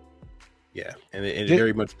 So, yeah, and it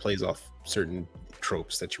very much plays off certain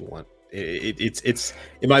tropes that you want. It's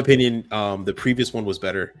in my opinion, the previous one was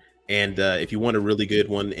better. And if you want a really good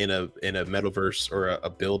one in a metaverse or a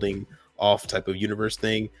building off type of universe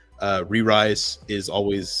thing, Re-Rise is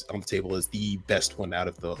always on the table as the best one out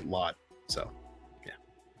of the lot. So, yeah,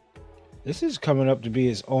 this is coming up to be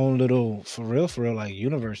its own little for real like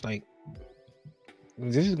universe. Like,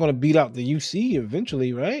 this is going to beat out the UC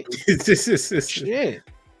eventually, right? Shit.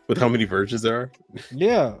 With how many versions there are?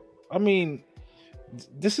 Yeah, I mean,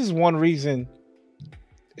 this is one reason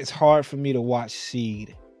it's hard for me to watch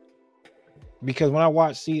Seed, because when I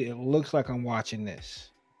watch Seed, it looks like I'm watching this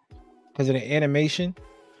because of the animation.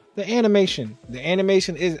 The animation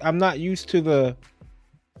is, I'm not used to the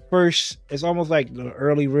first. It's almost like the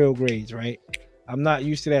early real grades, right? I'm not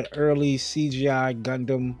used to that early CGI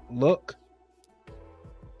Gundam look,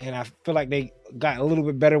 and I feel like they got a little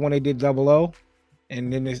bit better when they did 00.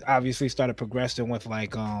 and then it's obviously started progressing with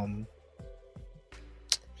like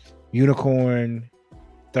Unicorn,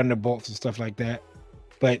 Thunderbolts, and stuff like that.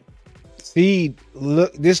 But Seed,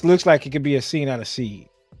 this looks like it could be a scene out of Seed.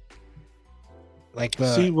 Like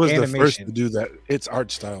the Seed was animation. the first to do that. It's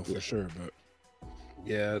art style for sure, but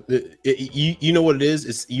yeah, you know what it is?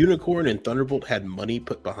 It's Unicorn and Thunderbolt had money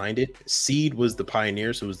put behind it. Seed was the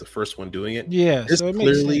pioneer, so it was the first one doing it. Yeah, this so it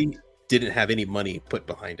clearly didn't have any money put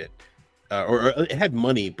behind it, or it had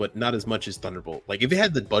money, but not as much as Thunderbolt. Like if it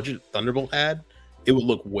had the budget Thunderbolt had, it would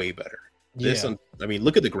look way better. This, I mean,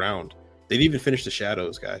 look at the ground. They didn't even finish the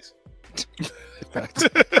shadows, guys.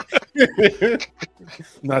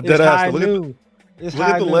 Not dead ass. Look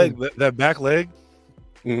at the leg, that back leg.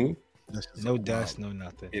 Mm-hmm. No dust, no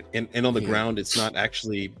nothing. And on the ground, it's not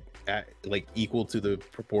actually like equal to the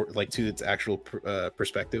to its actual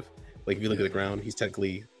perspective. Like if you look at the ground, he's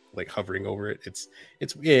technically like hovering over it. It's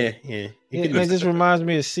It just reminds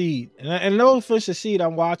me of Seed, and no offense to Seed,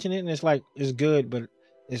 I'm watching it and it's like it's good, but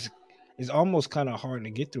it's almost kind of hard to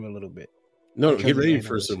get through a little bit. No, get ready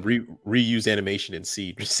for some reuse animation in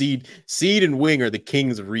Seed. Seed and Wing are the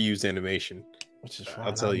kings of reused animation, which is fine.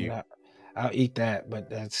 I'll tell you. I'll eat that, but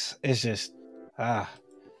it's just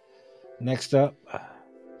Next up,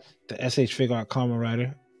 the SH Figure Art Karma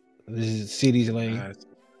Rider. This is CD's lane.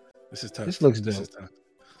 This is tough. This looks dope.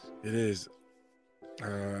 It is.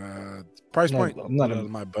 Price point not out of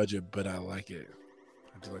my budget, but I like it.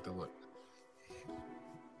 I just like the look.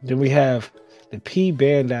 Then we have the P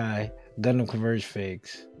Bandai Gundam Converge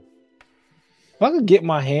figs. If I could get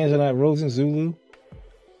my hands on that Rosen Zulu.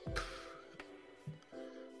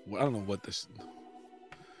 Well, I don't know what this.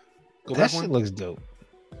 That shit looks dope.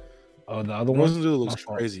 Oh, the other one. Rosen Zulu looks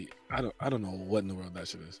crazy. I don't know what in the world that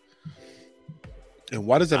shit is. And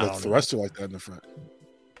why does that have a thruster like that in the front?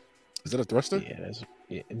 Is that a thruster?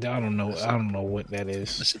 Yeah, I don't know. I don't know what that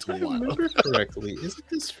is. If I remember correctly, isn't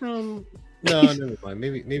this from? No, never mind.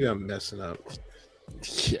 Maybe I'm messing up.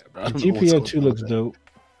 Yeah, bro. GPO 2 looks dope.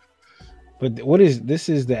 But what is this?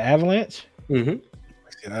 Is the Avalanche? Mm-hmm.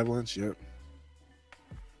 The Avalanche, yep.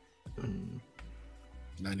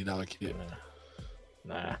 $90 kit.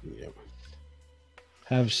 Nah. Yep.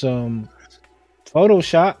 Have some photo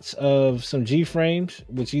shots of some G frames,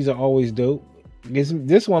 which these are always dope.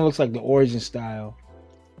 This one looks like the Origin style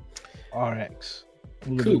RX. A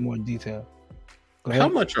little bit more detail. How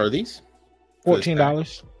much are these?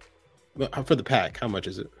 $14. For the pack, how much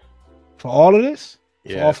is it? For all of this?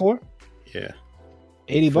 Yeah. For all four? Yeah.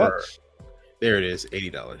 $80. There it is,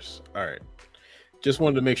 $80. All right. Just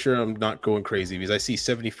wanted to make sure I'm not going crazy because I see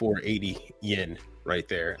 74.80 yen right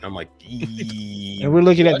there. I'm like, and we're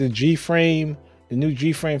looking at the G frame, the new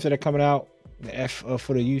G frames that are coming out, the F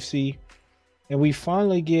for the UC, and we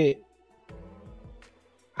finally get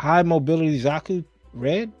high mobility Zaku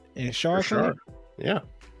red and Char. Yeah,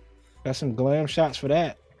 got some glam shots for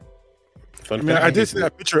that. I did see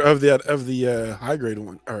that picture of the high grade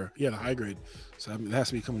one, the high grade. So it has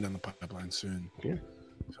to be coming down the pipeline soon. Yeah.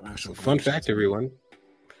 So fun fact, everyone.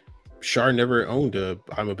 Char never owned a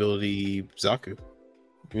high mobility Zaku.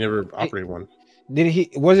 He never operated one. Did he?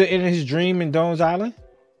 Was it in his dream in Doan's Island?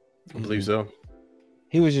 I believe so.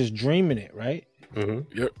 He was just dreaming it, right?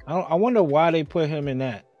 Mm-hmm. Yep. I wonder why they put him in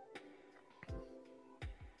that.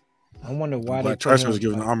 I wonder why Black Trash was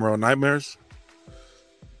giving Amuro nightmares.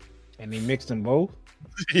 And they mixed them both?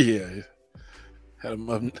 Yeah. Had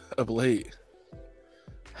him up late.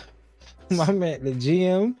 My man, the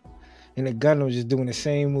GM and the gunner was just doing the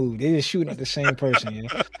same move. They just shooting at the same person. You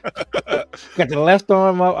know? Got the left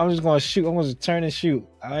arm up. I'm just going to shoot. I'm going to turn and shoot.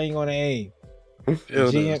 I ain't going to aim. The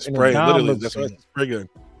GM spray, and the Dom looks that's good. Spray gun.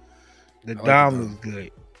 The Dom looks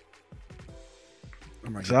good.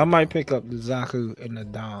 So I might pick up the Zaku and the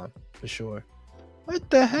Dom for sure. What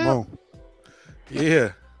the hell?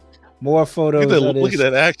 Yeah. More photos. Look at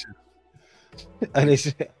that action.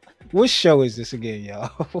 What show is this again,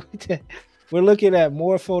 y'all? We're looking at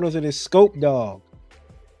more photos of this Scope Dog.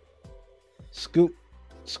 Scope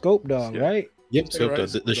Dog, right? Yep, Scope Dog.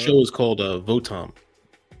 The show is called Votom.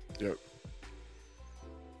 Yep.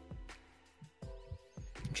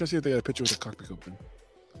 I'm trying to see if they got a picture with the cockpit open.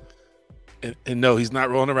 And no, he's not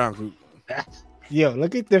rolling around, group. Yo,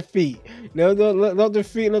 look at the feet. No, don't the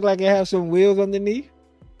feet look like it have some wheels underneath?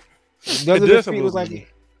 Doesn't the feet look like it?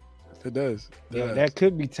 It does. Yeah, that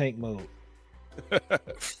could be tank mode. That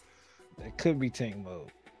could be tank mode.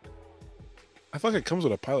 I feel like it comes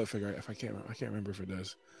with a pilot figure. If I can't remember if it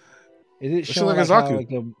does. Is it showing like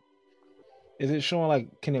Zaku? Is it showing like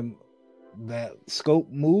that scope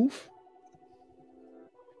move?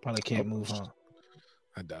 Probably can't move, huh?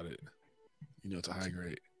 I doubt it. You know, it's a high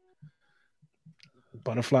grade.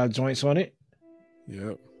 Butterfly joints on it.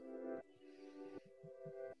 Yep.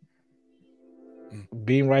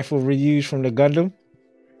 Beam rifle reused from the Gundam.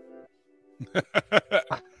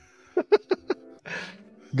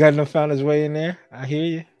 Gundam found his way in there. I hear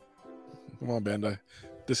you. Come on, Bandai.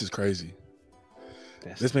 This is crazy.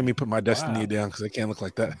 That's, This made me put my Destiny wow. down because I can't look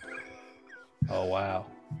like that. Oh wow.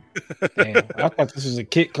 Damn. I thought this was a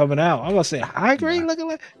kit coming out. I'm gonna say high grade looking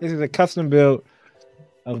like this is a custom build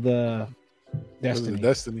of the This is Destiny. the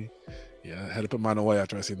Destiny. Yeah, I had to put mine away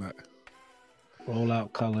after I seen that.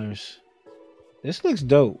 Rollout colors. This looks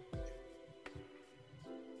dope.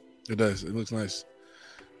 It does. It looks nice.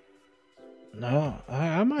 No,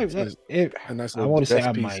 I might. Nice. A nice I little want to say desk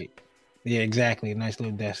I piece. might. Yeah, exactly. Nice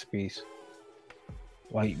little desk piece.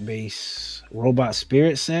 White base. Robot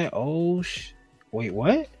spirit set. Oh, wait,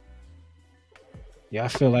 what? Yeah, I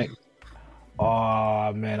feel like.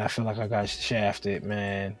 Oh, man. I feel like I got shafted,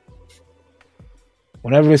 man.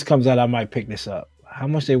 Whenever this comes out, I might pick this up. How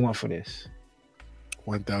much they want for this?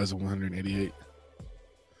 1,188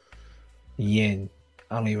 yen.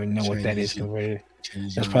 I don't even know what that is Chinese converted.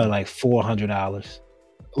 Chinese That's yuan. probably like $400.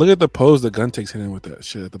 Look at the pose the gun takes hitting with that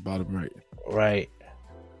shit at the bottom right. Right.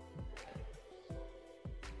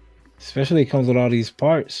 Especially it comes with all these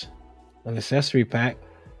parts. An accessory pack.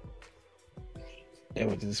 Yeah,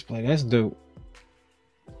 with the display. That's dope.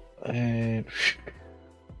 And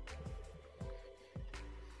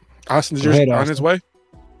Austin, is Go yours ahead, on Austin. his way?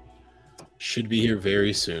 Should be here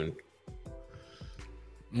very soon.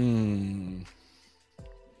 and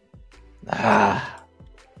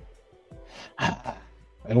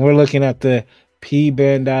we're looking at the P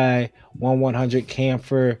Bandai 1100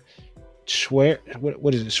 Camphor Schwer.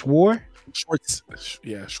 What is it? Schwar? Shorts.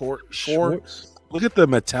 Yeah, short. Schwartz? Look at the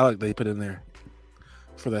metallic they put in there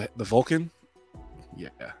for the Vulcan. Yeah,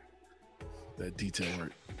 that detail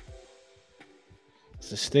work.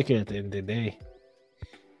 It's a sticker at the end of the day.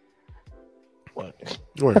 What?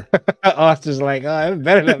 Where? Austin's like, oh, it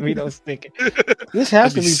better not be no sticker. This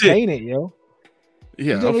has to That'd be be sick. painted, yo.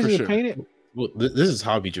 Yeah, You don't for need to sure. paint it? Well, this is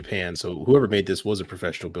Hobby Japan, so whoever made this was a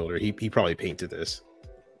professional builder. He probably painted this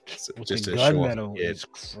With just the to show off. gunmetal Yeah. is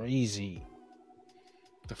crazy.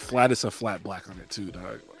 The flattest of flat black on it too,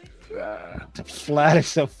 dog. The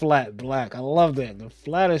flattest of flat black. I love that. The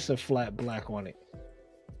flattest of flat black on it.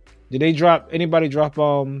 Did anybody drop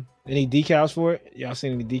any decals for it? Y'all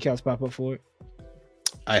seen any decals pop up for it?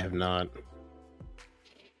 I have not.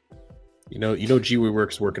 You know, G-Way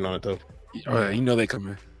Works working on it though. Oh, yeah, you know they come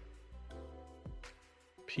in.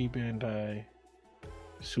 P Bandai,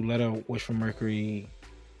 Suletta, Wish for Mercury.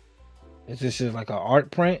 Is this just like an art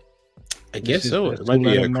print? I guess This is so. the It might be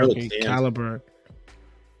Suletta an Mercury acrylic stand. Caliber.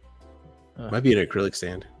 Might be an acrylic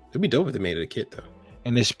stand. It'd be dope if they made it a kit though.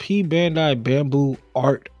 And this P Bandai Bamboo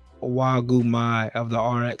Art Wagyu Mai of the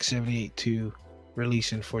RX 782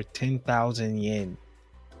 releasing for 10,000 yen.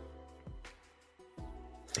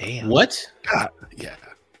 Damn. What? God, yeah.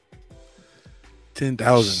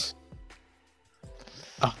 10,000.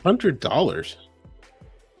 $100?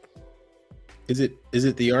 Is it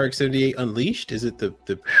the RX-78 Unleashed? Is it the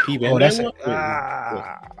P Bandai Oh, that's one?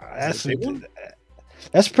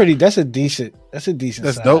 that's a decent That's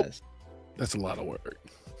size. dope. That's a lot of work.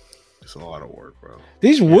 It's a lot of work, bro.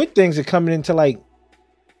 These wood things are coming into like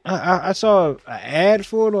I saw an ad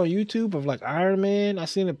for it on YouTube of like Iron Man. I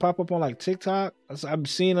seen it pop up on like TikTok. I've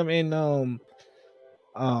seen them in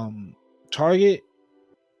Target.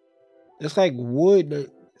 It's like wood that's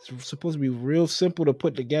supposed to be real simple to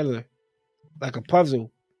put together, like a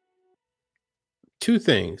puzzle. Two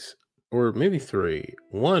things, or maybe three.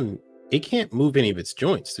 One, it can't move any of its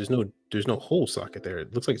joints. There's no hole socket there.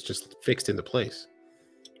 It looks like it's just fixed into place.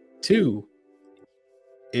 Two,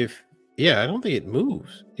 I don't think it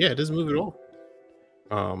moves. Yeah, it doesn't move at all.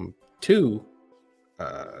 Two,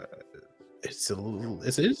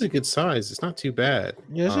 it is a good size. It's not too bad.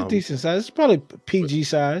 Yeah, it's a decent size. It's probably PG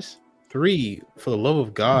size. Three, for the love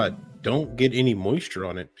of God, don't get any moisture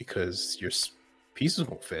on it because your pieces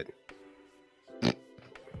won't fit.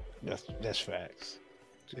 That's facts.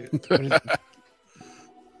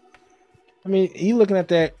 I mean, you looking at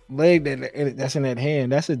that leg that's in that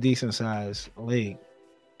hand. That's a decent size leg.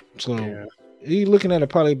 So Yeah. you looking at it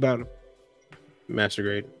probably about Master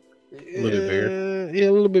grade. A little bit bigger. Yeah,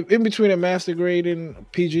 a little bit in between a master grade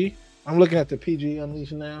and PG. I'm looking at the PG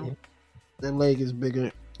Unleashed now. That leg is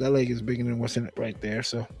bigger. That leg is bigger than what's in it right there.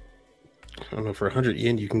 So I don't know, for 100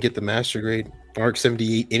 yen, you can get the Master grade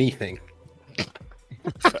RX-78 anything.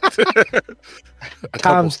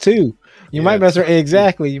 times two. You Yeah. might mess around.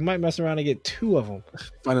 Exactly. You might mess around and get two of them.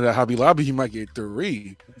 Find it at Hobby Lobby, you might get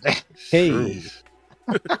 3. Hey.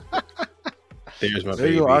 There's my There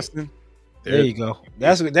baby. you go, Austin. There you go.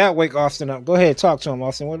 That wake Austin up. Go ahead, talk to him,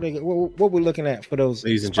 Austin. What we looking at for those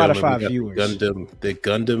Ladies and Spotify gentlemen, viewers? The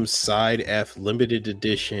Gundam Side F Limited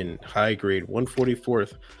Edition High Grade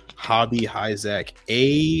 144th Hobby Hyzac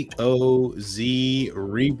AOZ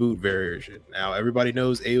Reboot version. Now, everybody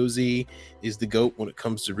knows AOZ is the GOAT when it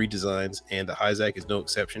comes to redesigns, and the Hyzac is no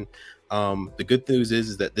exception. The good news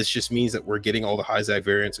is that this just means that we're getting all the Hyzac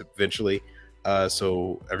variants eventually.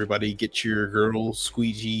 So everybody get your girl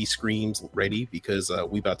squeegee screams ready, because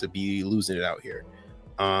we about to be losing it out here.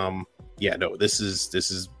 Yeah, no, this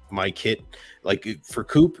is my kit. Like for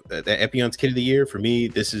Coop, the Epion's kit of the year. For me,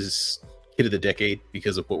 this is kit of the decade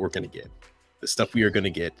because of what we're gonna get. The stuff we are gonna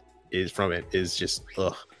get is just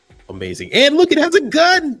amazing. And look, it has a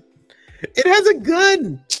gun. It has a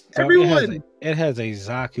gun. Everyone, it has a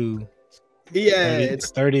Zaku. Yeah,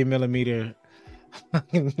 it's 30 millimeter.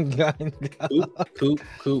 Coop.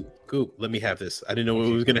 Let me have this. I didn't know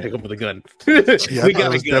we was gonna hook up with a gun. Yeah, we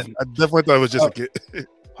got a gun. I definitely thought it was just a kit.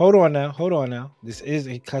 Hold on now. This is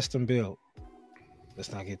a custom build.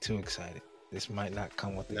 Let's not get too excited. This might not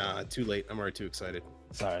come with it. Nah, too late. I'm already too excited.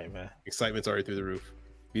 Sorry, man. Excitement's already through the roof.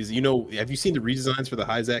 Because have you seen the redesigns for the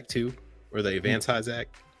Hyzac 2 or the Advanced Hyzac?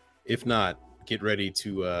 If not, get ready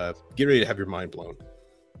to have your mind blown.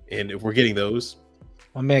 And if we're getting those,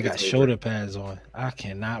 my man got shoulder pads on. I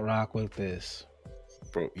cannot rock with this.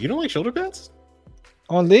 Bro, you don't like shoulder pads?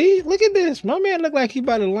 On these? Look at this. My man look like he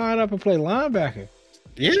about to line up and play linebacker.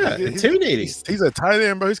 Yeah, intimidating. He's a tight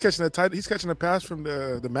end, bro. He's catching a pass from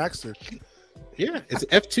the Maxter. Yeah, it's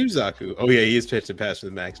F2 Zaku. Oh yeah, he is catching a pass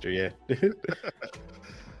from the Maxter. Yeah.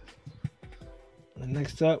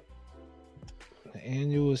 Next up, the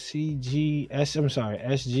annual SG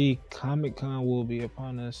Comic Con will be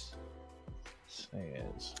upon us.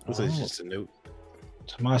 This is just a note.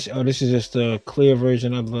 Tamashi. Oh, this is just a clear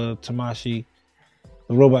version of the Tamashi,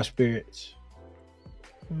 the robot spirits.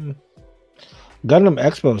 Gundam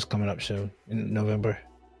Expo is coming up soon in November.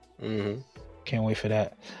 Can't wait for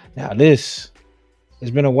that. Now it's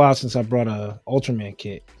been a while since I brought a Ultraman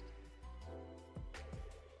kit.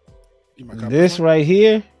 This right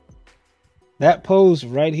here, that pose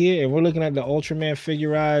right here, and we're looking at the Ultraman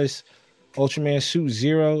figurized Ultraman Suit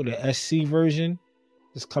Zero, the SC version.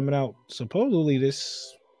 It's coming out supposedly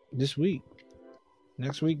this week.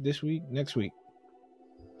 Next week.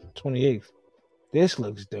 28th. This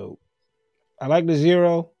looks dope. I like the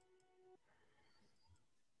Zero.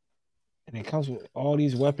 And it comes with all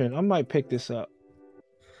these weapons. I might pick this up.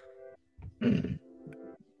 I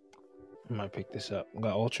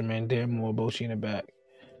got Ultraman Dare Boshi in the back.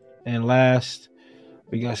 And last,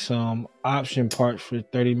 we got some option parts for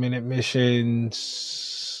 30-minute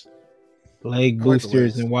missions, leg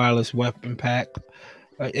boosters, and wireless weapon pack.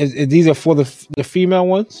 These are for the female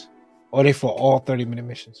ones, or are they for all 30-minute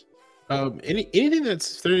missions? Anything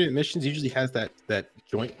that's 30-minute missions usually has that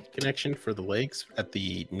joint connection for the legs at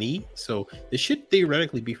the knee, so this should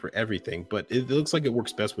theoretically be for everything. But it looks like it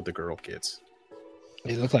works best with the girl kits.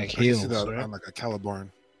 It looks like heels, right? On like a Caliborn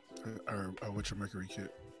or a Witcher Mercury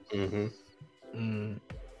kit.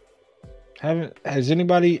 Has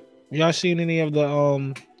anybody y'all seen any of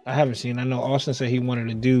the I haven't seen. I know Austin said he wanted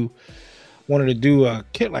to do a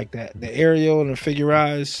kit like that, the aerial and the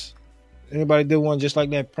figurized. Anybody do one just like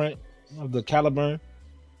that print of the Caliburn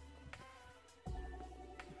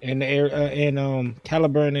and the air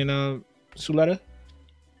Caliburn and Suletta?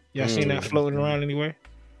 Y'all seen that floating around anywhere?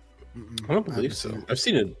 I don't believe so. I've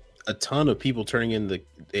seen a ton of people turning in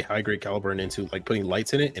the high grade Caliburn into like putting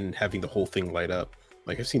lights in it and having the whole thing light up.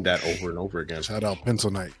 Like I've seen that over and over again. Shout out Pencil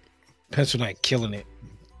Knight. Pencil Knight killing it.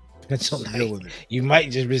 Pencil Knight. You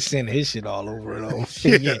might just be seeing his shit all over it all.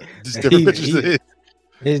 Yeah, just different pictures of it.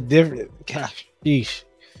 It's different. Gosh, sheesh.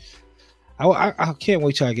 I can't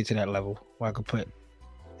wait till I get to that level where I can put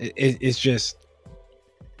it's just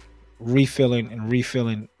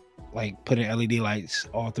refilling, like putting LED lights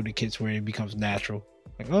all through the kits where it becomes natural.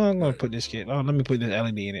 Like, oh, I'm gonna put this kit. Oh, let me put this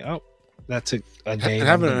LED in it. Oh, that took a day. And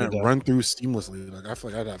having it run through seamlessly. Like I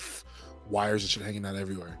feel like I'd have wires and shit hanging out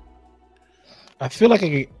everywhere. I feel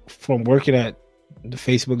like from working at the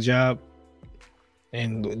Facebook job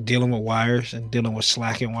and dealing with wires and dealing with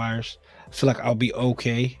slacking wires, I feel like I'll be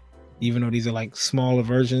okay, even though these are like smaller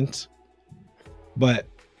versions. But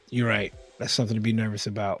you're right. That's something to be nervous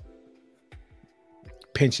about.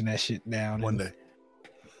 Pinching that shit down. One day.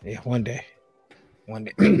 Yeah, one day.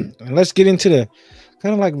 And let's get into the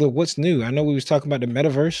kind of like the what's new. I know we was talking about the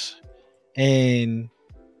metaverse and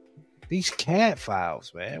these CAD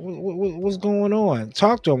files, man. What's going on?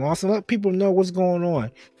 Talk to them. Also, let people know what's going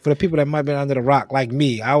on. For the people that might have been under the rock, like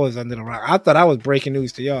me, I was under the rock. I thought I was breaking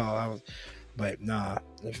news to y'all. But nah,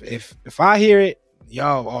 if I hear it,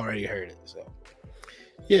 y'all already heard it. So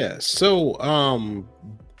Yeah, so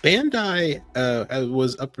Bandai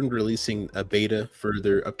was up and releasing a beta for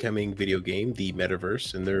their upcoming video game, the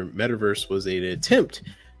Metaverse, and their Metaverse was an attempt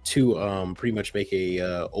to pretty much make a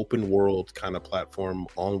open world kind of platform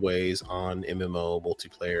always on MMO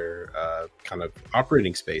multiplayer kind of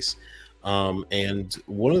operating space. And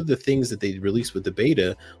one of the things that they released with the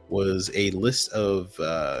beta was a list of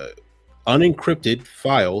unencrypted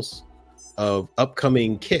files of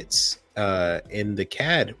upcoming kits in the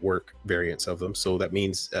CAD work variants of them. So that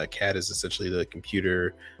means CAD is essentially the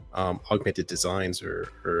computer augmented designs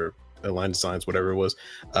or line designs, whatever it was,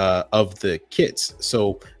 of the kits.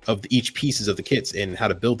 So of each pieces of the kits and how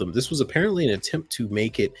to build them. This was apparently an attempt to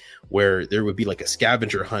make it where there would be like a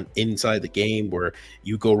scavenger hunt inside the game where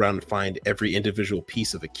you go around and find every individual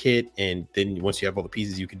piece of a kit, and then once you have all the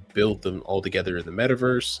pieces, you can build them all together in the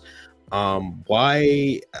metaverse.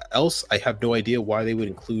 Why else? I have no idea why they would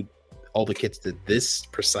include all the kits to this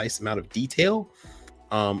precise amount of detail,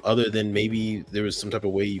 other than maybe there was some type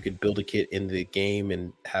of way you could build a kit in the game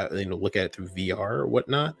and have, look at it through VR or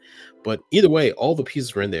whatnot. But either way, all the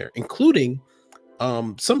pieces were in there, including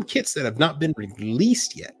some kits that have not been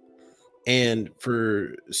released yet. And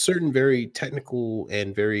for certain very technical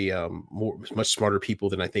and very much smarter people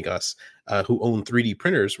than I think us, who own 3D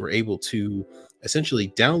printers, were able to essentially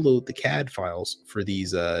download the CAD files for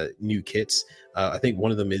these new kits. I think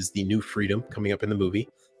one of them is the New Freedom coming up in the movie.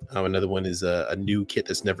 Another one is a new kit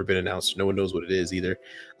that's never been announced. No one knows what it is either.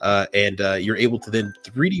 And you're able to then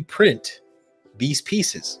 3D print these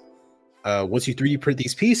pieces. Once you 3D print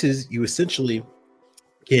these pieces, you essentially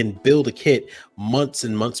can build a kit months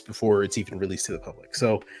and months before it's even released to the public.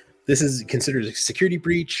 So this is considered a security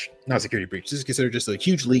breach, not security breach. This is considered just a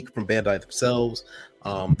huge leak from Bandai themselves.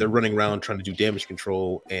 They're running around trying to do damage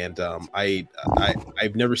control, and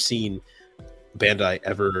I've never seen Bandai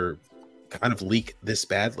ever kind of leak this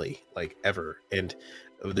badly, like ever. And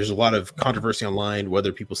there's a lot of controversy online,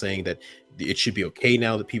 whether people saying that it should be okay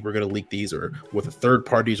now that people are going to leak these, or what the third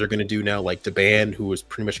parties are going to do now, like Bandai, who is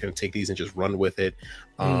pretty much going to take these and just run with it,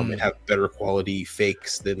 and have better quality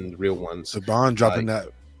fakes than the real ones. So Bond dropping that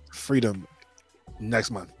Freedom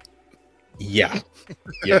next month. Yeah.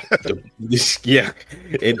 Yeah.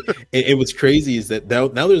 And what's crazy is that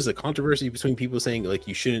now there's a controversy between people saying like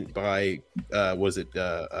you shouldn't buy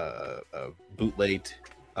bootlegged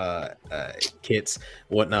kits,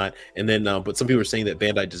 whatnot, and then but some people are saying that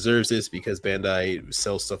Bandai deserves this because Bandai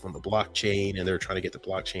sells stuff on the blockchain and they're trying to get the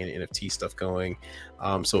blockchain and NFT stuff going.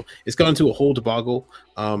 So it's gone to a whole debacle.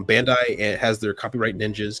 Bandai has their copyright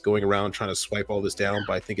ninjas going around trying to swipe all this down,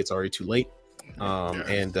 but I think it's already too late.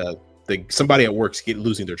 And somebody at work's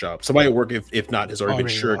losing their job. Somebody at work, if not, has already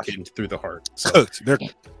been shurikened through the heart. So, they're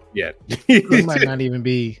yeah, they might not even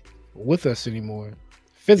be with us anymore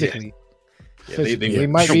physically. Yeah, they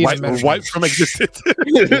might be wiped from existence.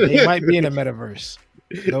 They might be in a metaverse.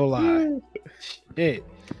 No lie. Shit.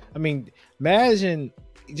 I mean,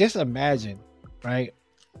 just imagine, right?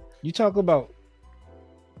 You talk about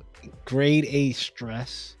grade A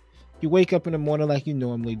stress. You wake up in the morning like you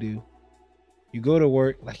normally do. You go to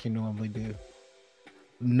work like you normally do.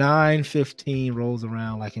 9:15 rolls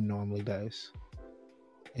around like it normally does.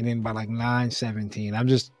 And then by like 9:17, I'm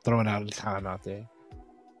just throwing out the time out there,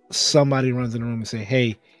 somebody runs in the room and say,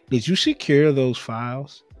 "Hey, did you secure those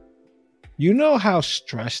files?" You know how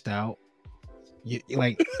stressed out,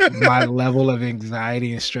 my level of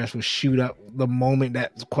anxiety and stress will shoot up the moment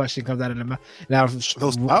that question comes out of the mouth. Now,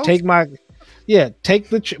 take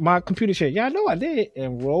my computer chair. Yeah, I know I did,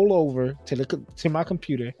 and roll over to my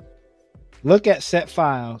computer, look at set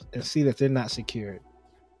files, and see that they're not secured.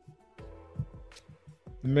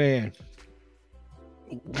 Man,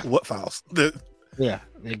 what files? Yeah,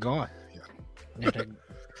 they're gone. Yeah.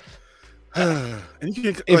 And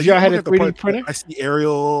you can, if y'all had a 3D printer, I see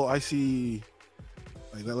aerial. I see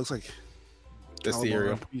like that looks like that's the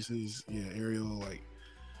aerial pieces. Yeah, aerial like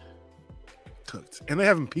cooked, and they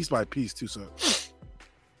have them piece by piece too. So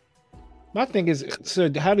my thing is,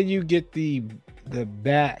 so how do you get the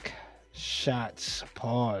back shots?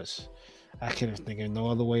 Pause. I can't think of no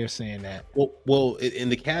other way of saying that. Well, in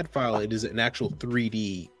the CAD file, it is an actual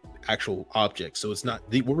 3D actual object, so it's not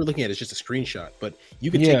what we're looking at is just a screenshot, but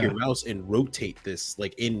you can take your mouse and rotate this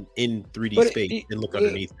like in 3D space and look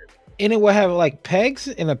underneath it, and it will have like pegs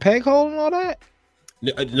in a peg hole and all that.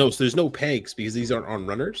 No, so there's no pegs because these aren't on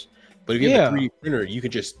runners, but if you have a 3D printer, you can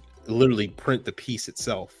just literally print the piece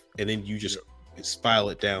itself, and then you just file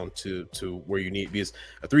it down to where you need, because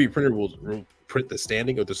a 3D printer will print the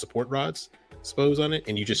standing or the support rods spos on it,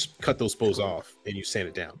 and you just cut those spos off and you sand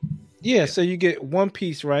it down. Yeah, so you get one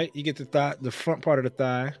piece, right? You get the thigh, the front part of the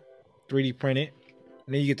thigh, 3D printed,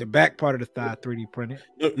 and then you get the back part of the thigh, 3D printed.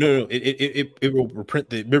 No. It will reprint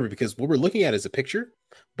the. Remember, because what we're looking at is a picture.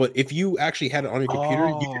 But if you actually had it on your computer,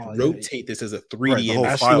 you could rotate this as a 3D Right, the whole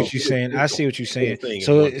image. I see file. what you're saying. I see what you're saying. thing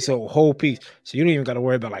So in one it's a whole piece. So you don't even got to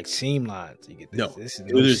worry about like seam lines. You get this. No, This is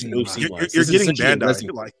there's seam no lines. seam lines. You're This is getting essentially a Bandai. resin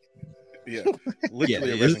Like, yeah, Yeah,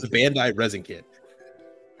 literally a this is resin the kit. Bandai resin kit.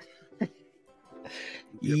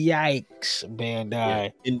 Yikes,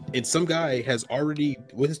 Bandai. And some guy has already,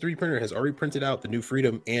 with his 3D printer, has already printed out the new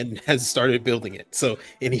Freedom and has started building it. So,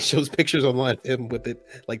 and he shows pictures online of him with it.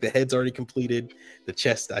 Like the head's already completed. The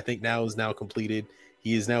chest, I think, is now completed.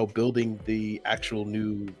 He is now building the actual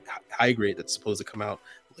new high grade that's supposed to come out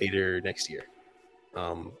later next year.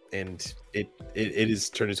 And it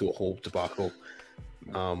is turned into a whole debacle.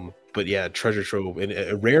 But yeah, treasure trove, and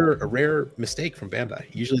a rare mistake from Bandai.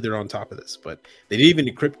 Usually they're on top of this, but they didn't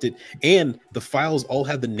even encrypt it, and the files all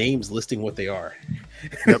have the names listing what they are.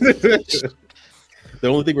 Yep. The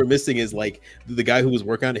only thing we're missing is like the guy who was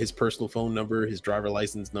working on it, his personal phone number, his driver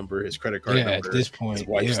license number, his credit card number, at this point, his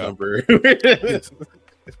wife's number.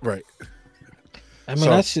 Right. I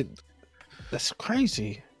mean, that's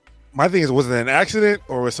crazy. My thing is, was it an accident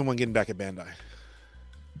or was someone getting back at Bandai?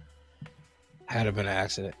 Had to been an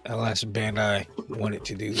accident, unless Bandai wanted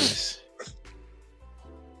to do this.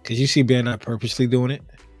 Cause you see Bandai purposely doing it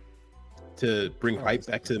to bring hype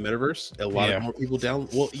back to the metaverse. A lot of more people down.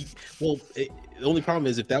 The only problem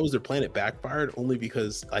is if that was their plan, it backfired only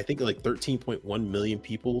because I think like 13.1 million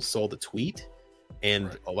people saw the tweet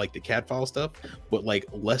and like the cat file stuff, but like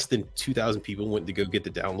less than 2,000 people went to go get the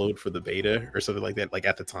download for the beta or something like that, like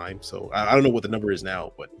at the time. So I don't know what the number is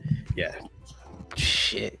now, but yeah.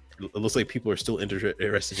 Shit. It looks like people are still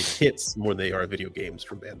interested in hits more than they are video games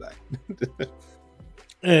from Bandai.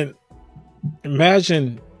 And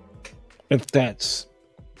imagine if that's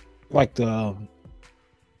like the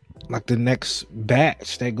next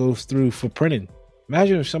batch that goes through for printing.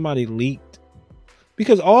 Imagine if somebody leaked,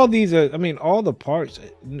 because all these are, I mean, all the parts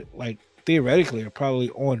like theoretically are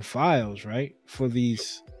probably on files, right? For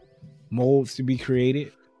these molds to be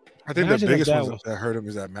created. I think Imagine the if biggest that one that hurt him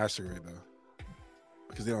is that master grade though,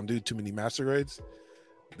 because they don't do too many master grades.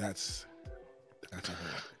 That's a hurt.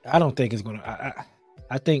 I don't think it's gonna.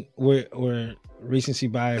 I think we're recency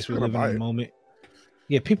bias. We're living in the moment.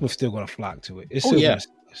 Yeah, people are still gonna flock to it. It's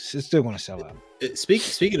still gonna sell out.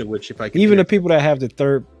 Speaking of which, if I could even the people that have the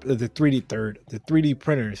 3D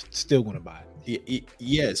printers still gonna buy it.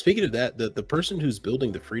 Yeah. Speaking of that, the person who's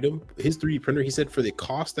building the Freedom, his 3D printer, he said for the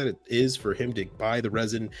cost that it is for him to buy the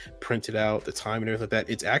resin, print it out, the time and everything like that,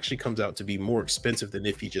 it actually comes out to be more expensive than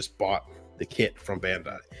if he just bought the kit from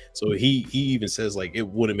Bandai. So he even says like it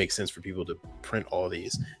wouldn't make sense for people to print all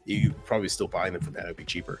these. You probably still buying them from Bandai would be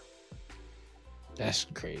cheaper. That's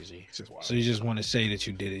crazy. So you just want to say that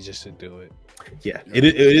you did it just to do it? Yeah, it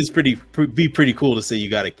is pretty cool to say you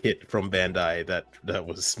got a kit from Bandai that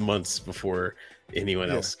was months before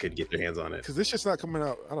anyone else could get their hands on it. Because this shit's not coming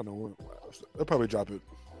out. I don't know when. They'll probably drop it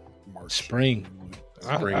March. Spring.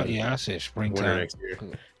 I said springtime. Next year.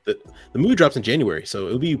 The movie drops in January, so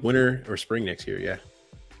it'll be winter or spring next year. Yeah.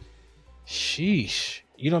 Sheesh.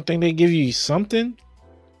 You don't think they give you something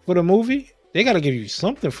for the movie? They got to give you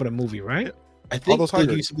something for the movie, right? I think they'll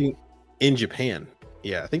give you something in Japan.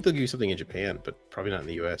 Yeah, I think they'll give you something in Japan, but probably not in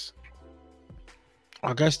the US.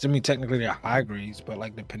 I guess to me, technically they're high grades, but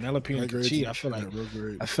like the Penelope and Kachi,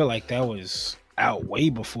 I feel like that was out way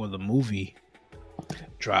before the movie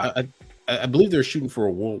dropped. I believe they're shooting for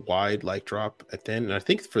a worldwide like drop at the end, and I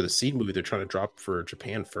think for the Seed movie they're trying to drop for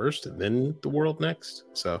Japan first and then the world next.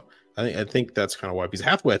 So I think that's kind of why. Because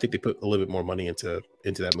Hathaway, I think they put a little bit more money into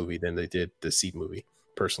that movie than they did the Seed movie,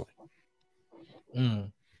 personally.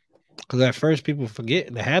 Because at first people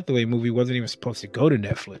forget the Hathaway movie wasn't even supposed to go to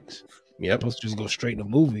Netflix. Yep, supposed to just go straight to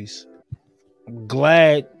movies. I'm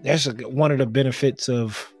glad that's one of the benefits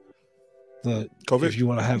of the COVID. If you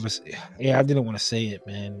want to have I didn't want to say it,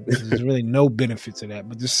 man. There's really no benefit to that.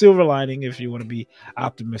 But the silver lining, if you want to be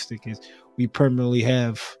optimistic, is we permanently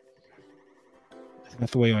have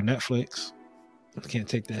Hathaway on Netflix. I can't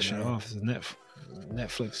take that shit off. It's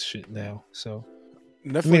Netflix shit now. So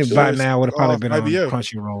Netflix by now would have probably been on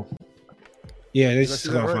Crunchyroll. Yeah, they just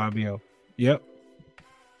got off IBO. Yep.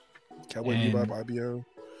 Cowboy Bebop IBO.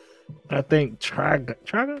 I think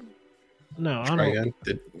Trigon? No, I don't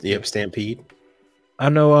know. Yep, Stampede. I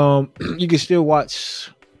know you can still watch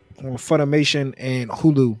on Funimation and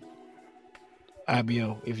Hulu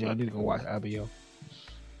IBO if y'all need to go watch IBO.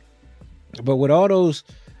 But with all those,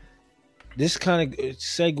 this kind of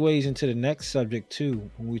segues into the next subject too.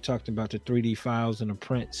 When we talked about the 3D files and the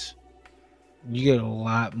prints, you get a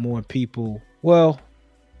lot more people. Well,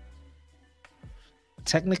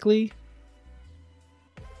 technically,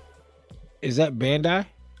 is that Bandai?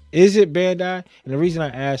 Is it Bandai? And the reason I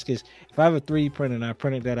ask is if I have a 3D printer and I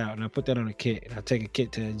printed that out and I put that on a kit and I take a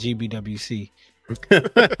kit to GBWC,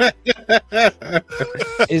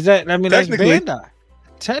 is that, I mean, that's Bandai.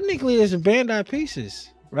 Technically, it's Bandai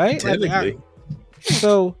pieces, right? Technically.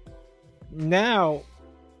 So now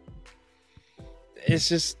it's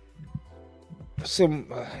just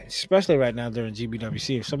some, especially right now during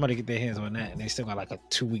GBWC, if somebody get their hands on that and they still got like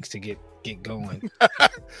 2 weeks to get going,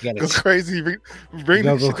 you go crazy. Bring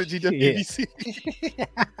the shit to GWBC. Yeah.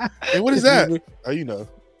 Hey, what is that? Oh, you know.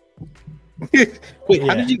 Wait,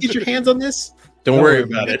 how did you get your hands on this? Don't worry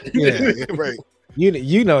about it. Yeah, right.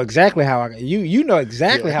 You know exactly how I got you know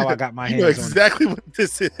exactly how I got my hands know on exactly what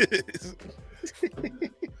this is.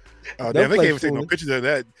 Oh damn, they can't even take no pictures of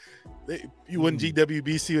that. You wouldn't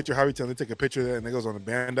GWBC with your hobby town, they take a picture of that and it goes on the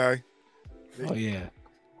Bandai. Oh yeah.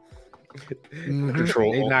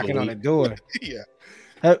 Control. They knocking on the door. Yeah.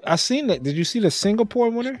 I seen that. Did you see the Singapore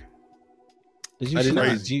winner? Did you see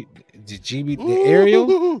the GB the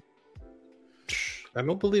aerial? I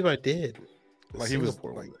don't believe I did. Like he was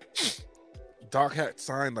like Doc had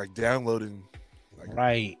signed like downloading. Like,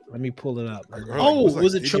 right. Let me pull it up. Like,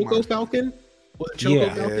 was it Choco Falcon? Was it Choco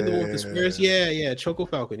Falcon, the one with the squares? Yeah, Choco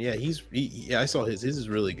Falcon. Yeah, I saw his. His is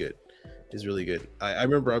really good. Is really good. I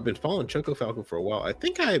remember I've been following Choco Falcon for a while.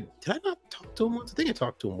 Did I not talk to him once? I think I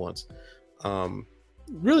talked to him once.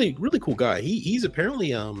 Really cool guy. He's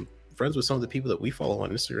apparently friends with some of the people that we follow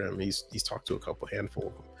on Instagram. He's talked to a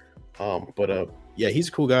handful of them. Yeah, he's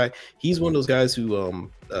a cool guy. He's one of those guys who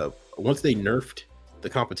once they nerfed the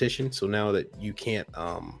competition, so now that you can't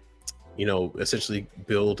essentially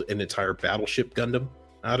build an entire battleship Gundam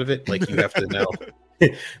out of it, like you have to now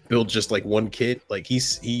build just like one kit. Like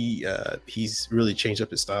he's really changed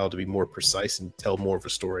up his style to be more precise and tell more of a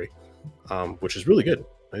story, which is really good.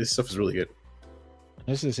 This stuff is really good.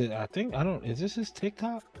 This is it. I think is this his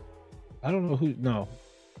TikTok? I don't know who. No,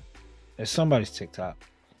 it's somebody's TikTok.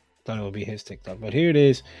 Thought it would be his TikTok, but here it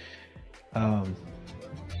is. Let's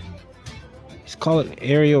call it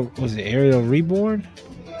Aerial. Was it Aerial Reborn?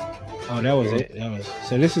 Oh, that was it.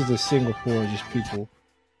 So this is the Singapore, just people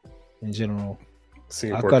in general.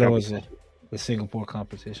 I thought it was the Singapore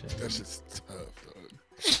competition. That's just tough, dog.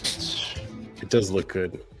 It does look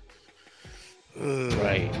good.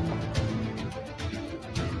 Right.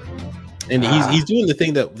 And he's doing the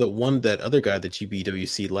thing that won that other guy, the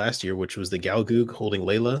GBWC last year, which was the Galgoog holding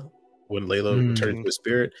Layla when Layla returned to a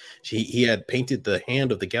spirit. He had painted the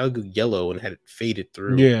hand of the Galgoog yellow and had it faded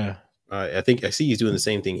through. Yeah. I see he's doing the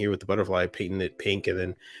same thing here with the butterfly, painting it pink and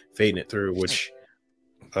then fading it through, which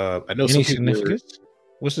I know Any significance?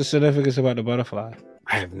 What's the significance about the butterfly?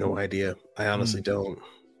 I have no idea. I honestly don't.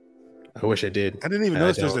 I wish I did. I didn't even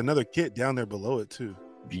notice there's another kit down there below it too.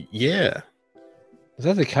 Yeah. Is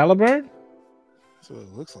that the Caliburn? That's what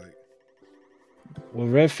it looks like. Well,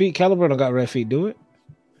 red feet. Caliburn don't got red feet, do it?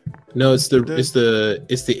 No, it's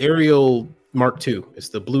the Ariel Mark II. It's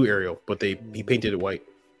the blue Ariel, but he painted it white.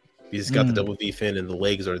 He's got the double V fin and the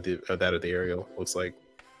legs are that of the Ariel. Looks like.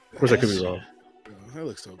 Of course, I could be wrong. That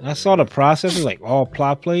looks so. I saw the process is like all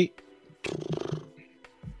plot plate,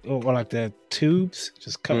 or like the tubes,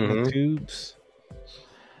 just cutting the tubes.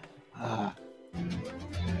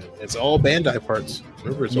 It's all Bandai parts.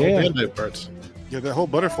 Remember, it's all Bandai parts. Yeah, that whole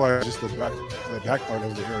butterfly is just the back part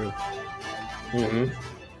of the Ariel.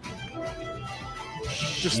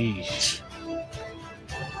 Sheesh.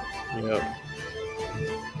 Yeah.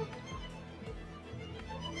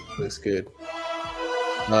 Looks good.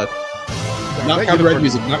 Not copyright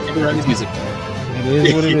music. Not copyright music. It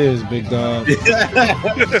is what it is, big dog.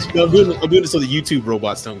 No, I'm doing it so the YouTube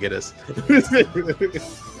robots don't get us.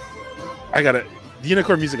 I gotta. The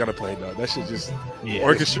unicorn music gotta play though. That shit just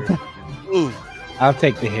orchestra. Ooh. I'll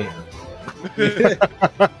take the hit.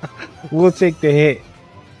 We'll take the hit.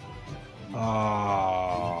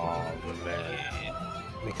 Oh man,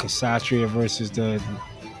 the Kshatriya versus the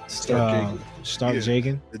Stark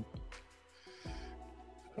Jagan.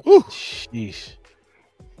 Ooh. Sheesh.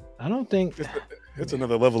 I don't think it's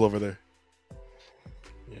another level over there.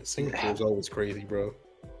 Yeah, Singapore's always crazy, bro.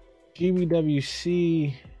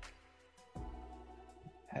 GBWC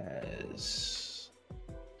has.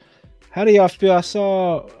 How do y'all feel? I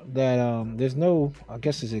saw that there's no. I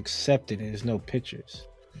guess it's accepted. There's no pictures.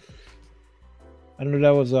 I know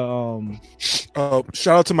that was a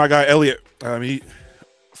shout out to my guy Elliot. He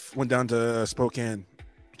went down to Spokane,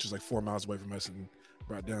 which is like 4 miles away from us, and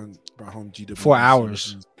brought home GW. 4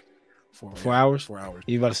 hours. 4 hours. 4 hours.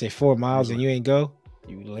 You about to say 4 miles and you ain't go?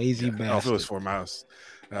 You lazy I don't know if it was bastard. 4 miles.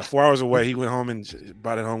 4 hours away. He went home and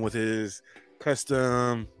brought it home with his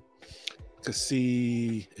custom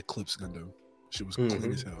Kasi Eclipse Gundam. She was clean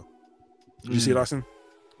as hell. Did you see it, Austin?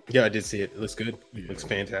 Yeah, I did see it. It looks good. It Yeah. looks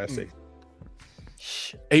fantastic.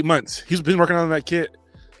 8 months. He's been working on that kit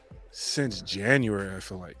since January, I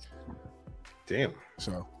feel like. Damn.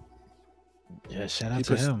 So Yeah, shout out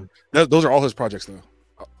to him. those are all his projects though.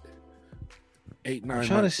 8, 9 trying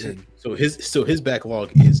to months see- in. So his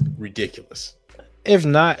backlog is ridiculous. If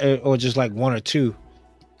not, or just like one or two.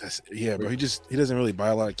 Bro. He doesn't really buy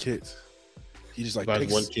a lot of kits. He just like Buys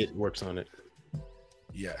picks, one kit, works on it.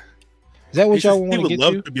 Yeah. Is that what He y'all says want he to would get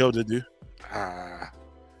love to? to be able to do.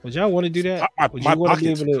 Would y'all want to do that? Would My you want to be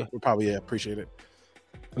pockets able to? would probably appreciate it.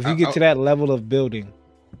 If you get to that level of building,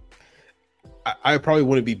 I probably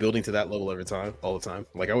wouldn't be building to that level all the time.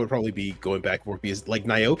 Like I would probably be going back and forth because like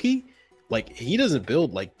Naoki, like he doesn't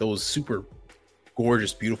build like those super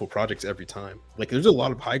gorgeous, beautiful projects every time. Like there's a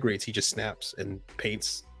lot of high grades he just snaps and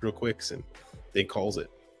paints real quick and then calls it.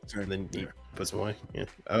 And then he puts them away. Yeah,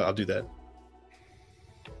 I'll do that.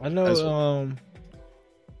 I know.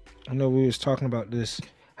 I know we was talking about this.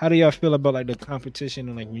 How do y'all feel about like the competition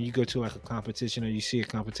and like when you go to like a competition or you see a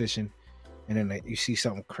competition and then like, you see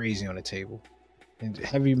something crazy on the table? And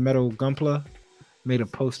Heavy Metal Gunpla made a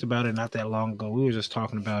post about it not that long ago. We were just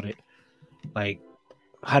talking about it. Like,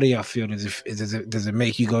 how do y'all feel? Does it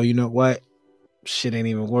make you go, you know what? Shit ain't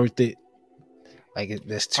even worth it. Like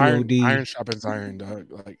that's too OD. Iron sharpens iron, dog.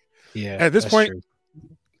 Like yeah. At this point, true.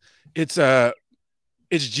 it's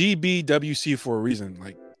GBWC for a reason.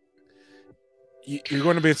 Like you're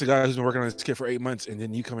going to be against a guy who's been working on this kit for 8 months, and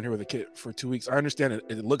then you come in here with a kit for 2 weeks. I understand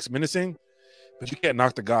it looks menacing, but you can't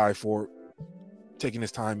knock the guy for taking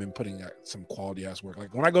his time and putting out some quality ass work.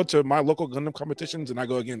 Like when I go to my local Gundam competitions and I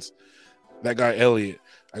go against that guy Elliot,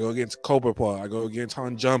 I go against Cobra Plug, I go against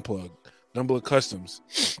Han Jump Plug, Number Customs,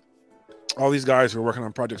 all these guys who are working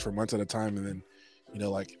on projects for months at a time, and then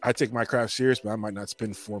like I take my craft serious, but I might not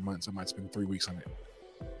spend 4 months. I might spend 3 weeks on it.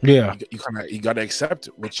 Yeah, you got to accept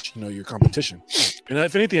which your competition, and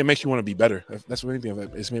if anything, it makes you want to be better. That's what anything.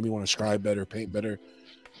 It's made me want to scribe better, paint better,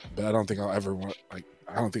 but I don't think I'll ever want. Like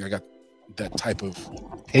I don't think I got that type of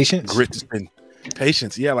patience, grit to spend.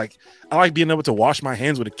 Patience, yeah. Like I like being able to wash my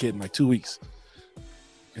hands with a kid in like 2 weeks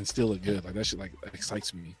and still look good. Like that shit like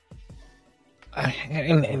excites me.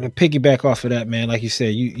 And to piggyback off of that, man, like you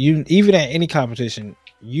said, you even at any competition,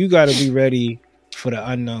 you got to be ready for the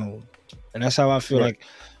unknown. And that's how I feel. Right. Like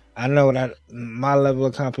I know that my level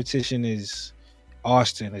of competition is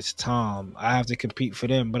Austin, it's Tom. I have to compete for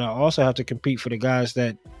them, but I also have to compete for the guys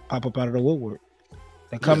that pop up out of the woodwork.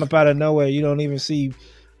 They come up out of nowhere. You don't even see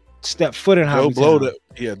step foot in Joe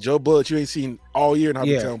Hobbytown. Joe Blow that you ain't seen all year in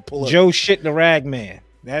Hobbytown. Pull up. Joe Shit the Rag Man.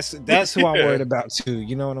 That's who I'm worried about too.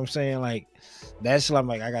 You know what I'm saying? Like that's what I'm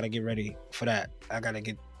like. I gotta get ready for that. I gotta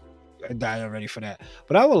get a dial ready for that.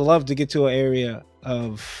 But I would love to get to an area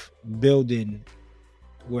of building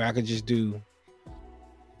where I could just do.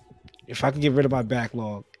 If I could get rid of my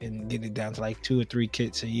backlog and get it down to like 2 or 3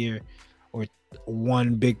 kits a year, or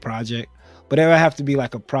one big project, but it would have to be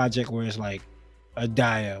like a project where it's like a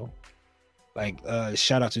dio. Like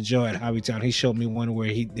shout out to Joe at Hobbytown. He showed me one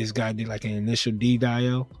where this guy did like an initial D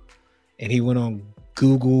dio, and he went on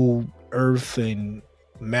Google Earth and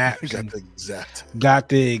maps got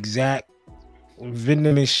the exact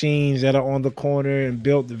vending machines that are on the corner and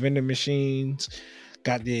built the vending machines.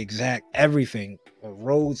 Got the exact everything,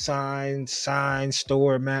 road signs,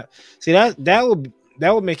 store map. See that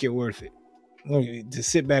would make it worth it to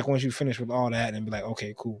sit back once you finish with all that and be like,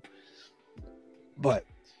 okay, cool. But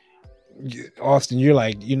Austin, you're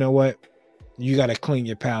like, you know what? You got to clean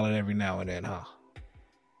your palate every now and then, huh?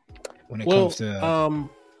 When it comes to,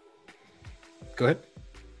 go ahead.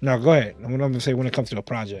 No, go ahead. I'm gonna say when it comes to a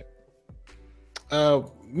project.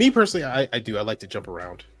 Me personally, I do. I like to jump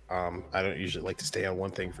around. I don't usually like to stay on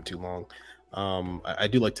one thing for too long. I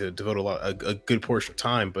do like to devote a good portion of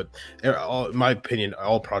time, but in my opinion,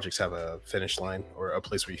 all projects have a finish line or a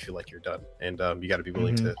place where you feel like you're done, and you got to be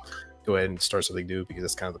willing to go ahead and start something new, because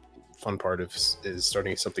that's kind of the fun part of is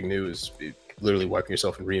starting something new, is literally wiping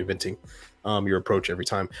yourself and reinventing your approach every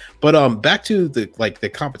time. But back to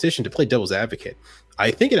the competition, to play devil's advocate,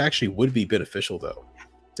 I think it actually would be beneficial though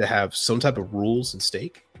to have some type of rules at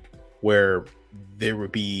stake where there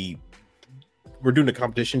would be, we're doing a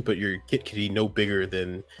competition, but your kit could be no bigger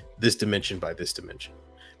than this dimension by this dimension.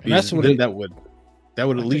 That's what that would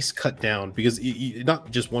at least cut down, because not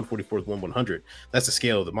just 144 with 1/100. That's the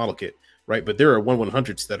scale of the model kit, right? But there are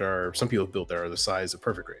 1/100s that are, some people have built that are the size of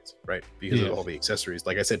perfect grades, right? Because of all the accessories.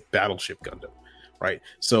 Like I said, Battleship Gundam, right?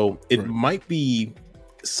 So it might be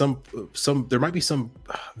some there might be some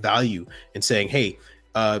value in saying, hey,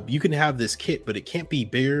 you can have this kit, but it can't be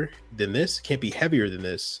bigger than this, can't be heavier than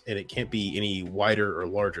this, and it can't be any wider or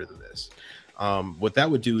larger than this. What that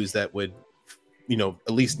would do is that would,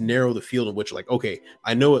 at least narrow the field in which, like, okay,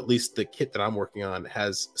 I know at least the kit that I'm working on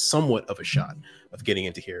has somewhat of a shot of getting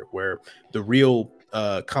into here, where the real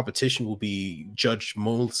competition will be judged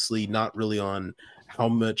mostly not really on how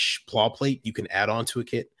much claw plate you can add on to a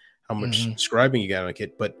kit, how much scribing you got on a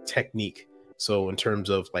kit, but technique. So in terms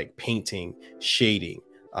of like painting, shading,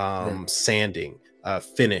 sanding,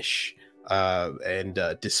 finish, and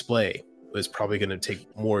display is probably going to take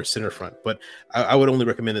more center front. But I would only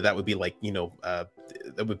recommend that would be like,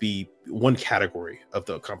 that would be one category of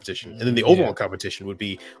the competition. And then the overall competition would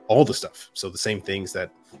be all the stuff. So the same things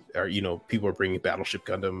that are, people are bringing Battleship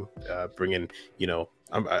Gundam, bringing,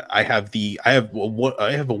 I have a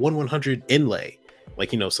 1/100 inlay,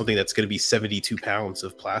 like, something that's going to be 72 pounds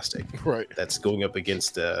of plastic, right? That's going up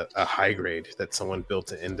against a high grade that someone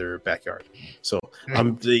built in their backyard. So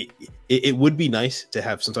it would be nice to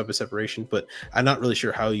have some type of separation, but I'm not really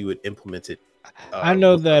sure how you would implement it. I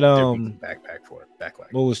know that backpack for it,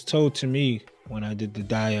 backlight. What was told to me when I did the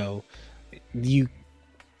dio,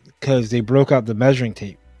 because they broke out the measuring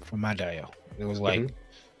tape for my dio. It was like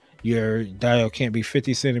your dio can't be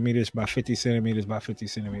 50 centimeters by 50 centimeters by 50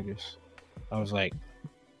 centimeters. I was like,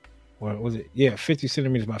 what was it? Yeah, 50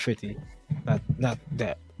 centimeters by 50, not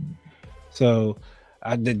that. So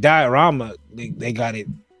the diorama, they got it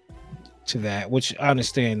to that, which I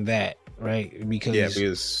understand that, right?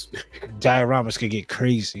 Because dioramas could get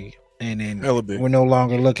crazy, and then we're no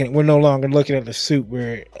longer looking at the suit.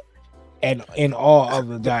 We're in awe of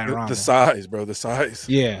the diorama. The size, bro. The size.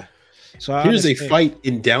 Yeah. So here's a fight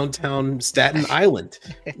in downtown Staten Island.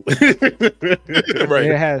 Right.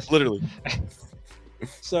 It has literally.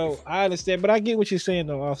 So I understand, but I get what you're saying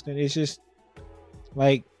though, Austin. It's just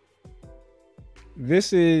like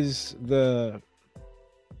this is the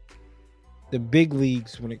big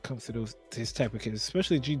leagues when it comes to this type of kids,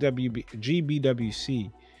 especially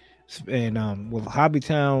GBWC, and with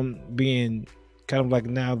Hobbytown being kind of like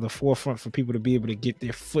now the forefront for people to be able to get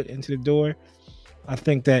their foot into the door. I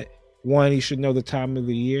think that one, you should know the time of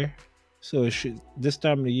the year. So this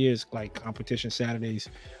time of the year is like competition Saturdays.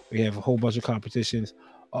 We have a whole bunch of competitions.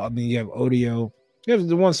 You have Odeo. You have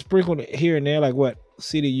the one sprinkled here and there. Like what?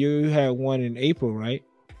 CDU had one in April, right?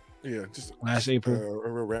 Yeah, just last April. A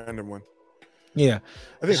random one. Yeah.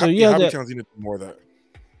 I think Hobbytown's need to do more of that.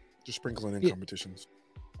 Just sprinkling in competitions.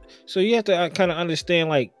 So you have to kind of understand,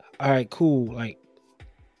 like, all right, cool. Like,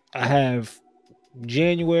 I have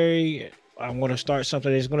January. I want to start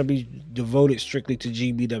something that's going to be devoted strictly to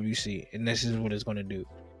GBWC, and this is what it's going to do.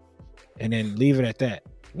 And then leave it at that,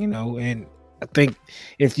 And I think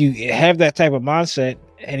if you have that type of mindset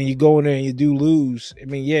and you go in there and you do lose, I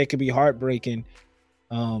mean, yeah, it could be heartbreaking.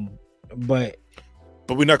 But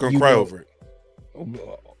we're not going to cry over it.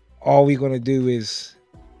 All we're going to do is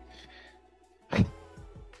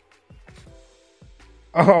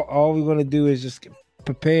just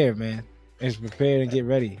prepare, man. Just prepare and get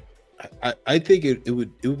ready. I think it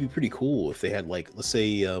would be pretty cool if they had, like, let's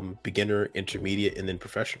say beginner, intermediate, and then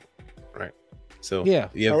professional, right? So yeah,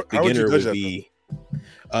 beginner would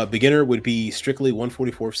be strictly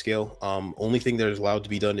 1/44 scale. Only thing that is allowed to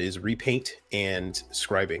be done is repaint and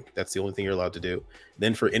scribing. That's the only thing you're allowed to do.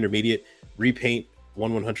 Then for intermediate, repaint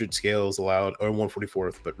 1/100 scale is allowed, or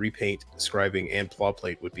 1/44th, but repaint, scribing, and claw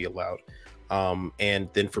plate would be allowed. And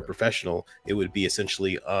then for professional, it would be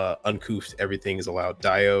essentially uncoofed. Everything is allowed.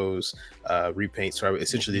 Dios, repaint, scribing,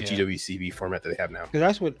 essentially the GWCB format that they have now. Because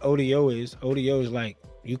that's what ODO is. ODO is like,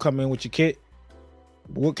 you come in with your kit.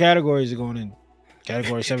 What category is it going in?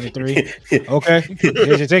 Category 73. Okay,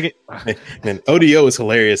 here's your ticket. Man, ODO is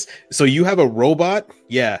hilarious. So you have a robot.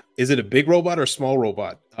 Yeah. Is it a big robot or small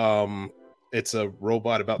robot? It's a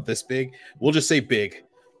robot about this big. We'll just say big.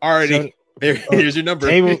 Alrighty. Here's your number.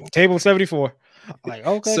 Table 74. Like,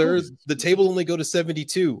 okay, sir, cool. The table only go to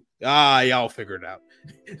 72. Y'all figure it out.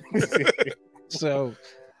 So,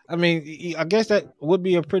 I mean, I guess that would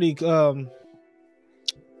be a pretty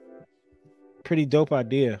dope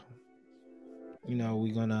idea.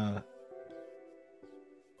 We're gonna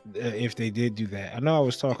if they did do that. I know I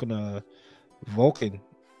was talking to Vulcan.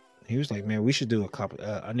 He was like, "Man, we should do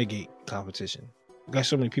a negate competition. We got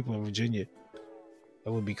so many people in Virginia.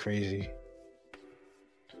 That would be crazy."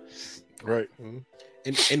 Right. And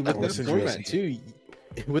with that format too,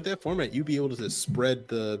 with that format, you'd be able to spread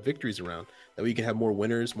the victories around. That way you can have more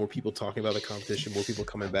winners, more people talking about the competition, more people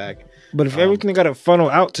coming back. But if everything got to funnel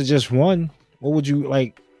out to just one, what would you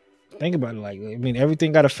like? Think about it. Like, I mean,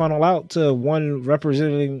 everything got to funnel out to one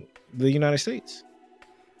representing the United States.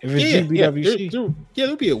 If it's GBWC,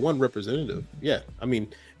 there'll be a one representative. Yeah, I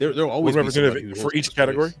mean, there'll always one be somebody representative who for holds each first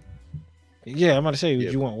category. place. yeah, I'm about to say, Yeah.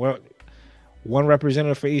 would you want one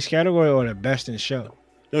representative for each category or the best in show?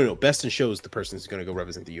 No. Best in show is the person who's going to go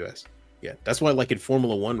represent the U.S. Yeah, that's why, like in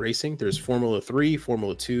Formula One racing, there's Formula 3,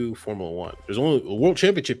 Formula 2, Formula 1. There's only a world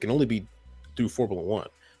championship can only be through Formula 1,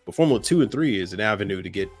 but Formula 2 and 3 is an avenue to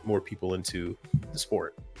get more people into the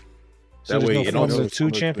sport. So That way, no it Formula also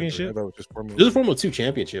 2 championship. there's a Formula 2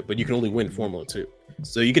 championship, but you can only win Formula 2.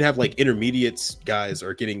 So you can have like intermediates guys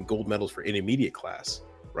are getting gold medals for intermediate class,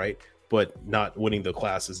 right? But not winning the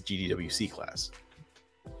class as GDWC class.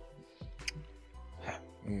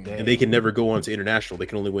 And they can never go on to international. They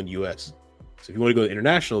can only win US. So if you want to go to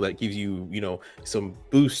international, that gives you, some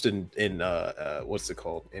boost in what's it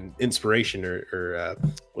called? In inspiration or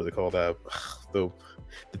what's it called?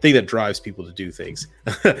 The thing that drives people to do things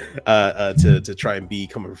to try and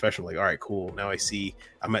become a professional. Like, all right, cool. Now I see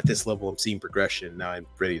I'm at this level. I'm seeing progression. Now I'm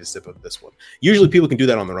ready to step up this one. Usually people can do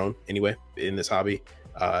that on their own anyway in this hobby.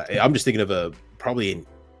 I'm just thinking of a probably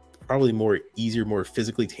more easier, more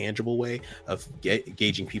physically tangible way of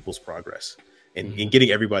gauging people's progress and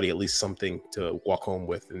getting everybody at least something to walk home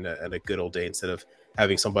with in a good old day instead of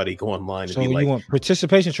having somebody go online and So be you like, want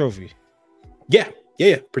participation trophy? yeah,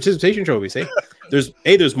 participation trophies.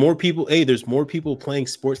 There's more people playing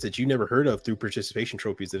sports that you never heard of through participation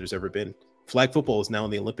trophies than there's ever been. Flag football is now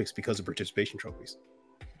in the Olympics because of participation trophies.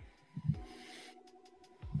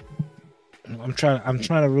 I'm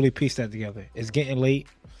trying to really piece that together. It's getting late.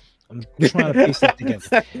 I'm trying to piece that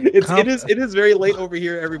together. It is very late over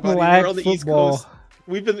here, everybody. Flag We're on the East football. Coast.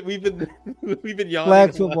 We've been yawning.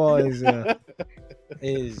 Flag football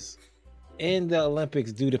is in the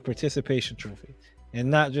Olympics due to participation trophy, and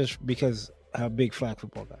not just because how big flag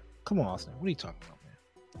football got. Come on, Austin. What are you talking about, man?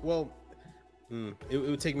 Well, it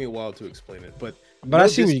would take me a while to explain it, but I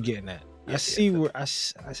see where you're getting at. Yeah, I see where I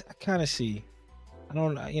kind of see. I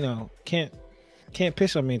don't, can't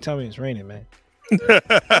piss on me and tell me it's raining, man.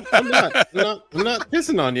 I'm not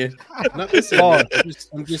pissing on you. I'm not pissing on you.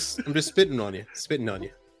 I'm just spitting on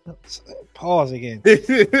you. Pause again.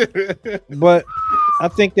 But I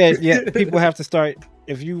think that people have to start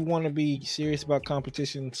if you want to be serious about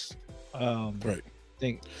competitions. Right.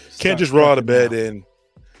 Can't just roll out of bed and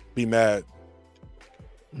be mad.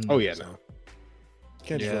 Oh yeah, no.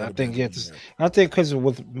 I think because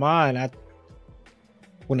with mine,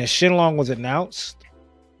 when the Shenlong was announced,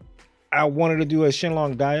 I wanted to do a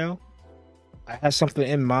Shenlong Dio. I had something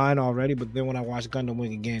in mind already, but then when I watched Gundam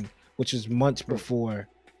Wing again, which is months,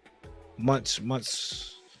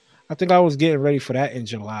 I think I was getting ready for that in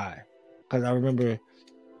July because I remember,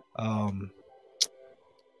 got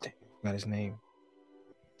his name,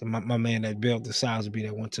 my man that built the Salisbury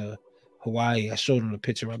that went to Hawaii. I showed him the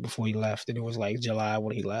picture right before he left, and it was like July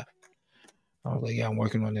when he left. I was like, "Yeah, I'm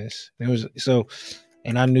working on this." And it was so,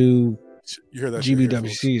 and I knew you heard that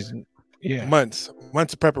GBWC's months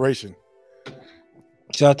of preparation.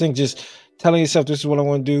 So I think just telling yourself this is what I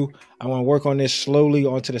want to do. I want to work on this slowly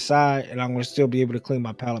onto the side, and I'm going to still be able to clean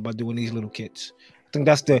my palette by doing these little kits. I think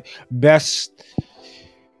that's the best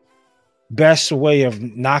way of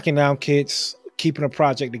knocking down kits, keeping a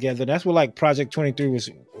project together. That's what like Project 23 was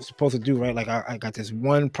supposed to do, right? Like I got this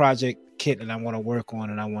one project kit that I want to work on,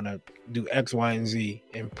 and I want to do X, Y, and Z,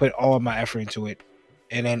 and put all of my effort into it,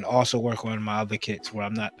 and then also work on my other kits where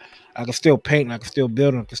I can still paint, and I can still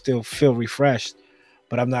build, and I can still feel refreshed,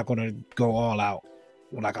 but I'm not going to go all out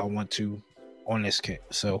like I want to on this kit.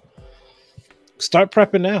 So start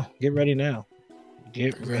prepping now. Get ready now.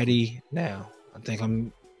 Ready now. I think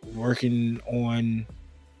I'm working on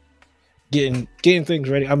getting things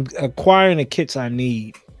ready. I'm acquiring the kits I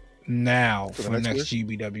need now for the next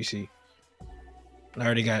GBWC. I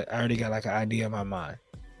already got like an idea in my mind.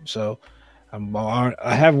 So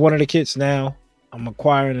I have one of the kits now. I'm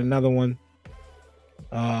acquiring another one.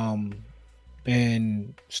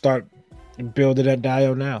 And start building that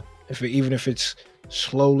Dio now. Even if it's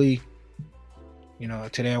slowly,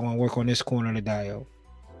 today I want to work on this corner of the Dio.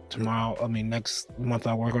 Next month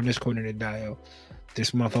I'll work on this corner of the Dio.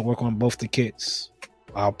 This month I'll work on both the kits.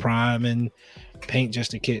 I'll prime and paint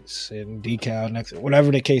just the kits and decal next,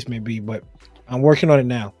 whatever the case may be. But I'm working on it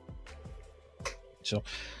now. So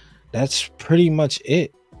that's pretty much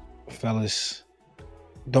it, fellas.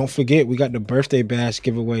 Don't forget, we got the birthday bash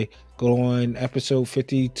giveaway. Go on episode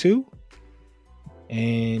 52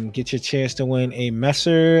 and get your chance to win a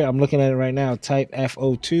Messer. I'm looking at it right now. Type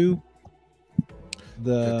FO2.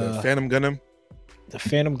 The Phantom Gundam. The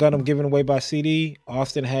Phantom Gundam given away by CD.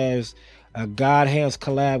 Austin has a God Hands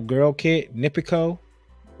collab girl kit, Nipico,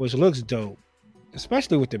 which looks dope,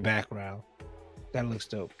 especially with the background. That looks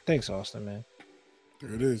dope. Thanks, Austin, man.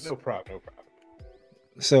 There it is. No problem.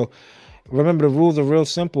 So remember, the rules are real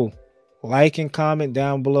simple. Like and comment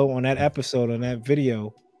down below on that episode, on that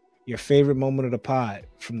video, your favorite moment of the pod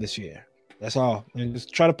from this year. That's all. And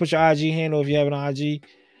just try to put your IG handle if you have an IG,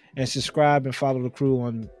 and subscribe and follow the crew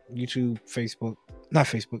on YouTube,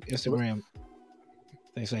 Instagram,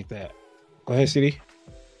 things like that. Go ahead, CD.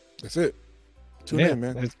 That's it. Tune in,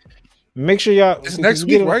 man. Make sure y'all. It's next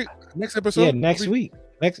week, right? Next episode. Yeah, next week.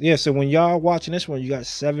 So when y'all watching this one, you got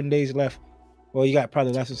 7 days left. Well, you got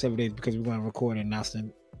probably less than 7 days because we're going to record and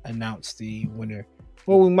announce the winner.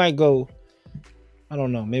 Well, we might go. I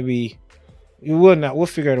don't know. Maybe we will not. We'll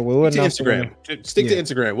figure it out. We'll Stick to Instagram. Stick to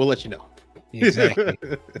Instagram. We'll let you know. Exactly.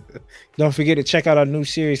 Don't forget to check out our new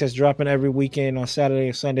series that's dropping every weekend on Saturday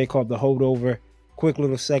and Sunday called The Holdover. Quick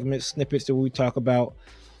little segments, snippets that we talk about.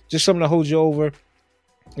 Just something to hold you over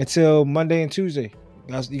until Monday and Tuesday.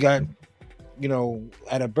 You got,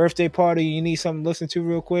 at a birthday party, you need something to listen to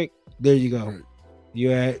real quick. There you go. Right.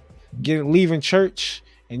 You at leaving church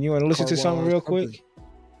and you want to listen to something real quick.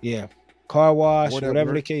 Yeah. Car wash,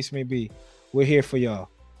 whatever the case may be. We're here for y'all.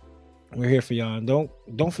 And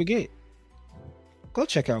don't forget. Go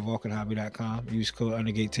check out VulcanHobby.com. Use code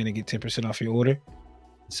UNDERGATE10 to get 10% off your order.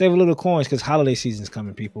 Save a little coins because holiday season's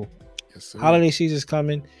coming, people. Yes, sir. Holiday season's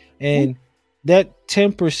coming. And that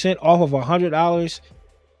 10% off of $100,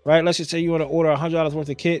 right? Let's just say you want to order $100 worth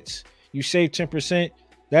of kits. You save 10%.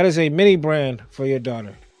 That is a mini brand for your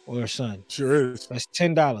daughter or your son. Sure is. That's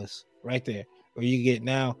 $10 right there. Or you get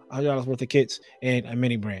now $100 worth of kits and a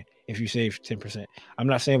mini brand if you save 10%. I'm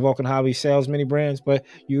not saying Vulcan Hobby sells mini brands, but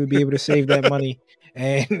you would be able to save that money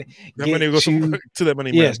and that money goes to that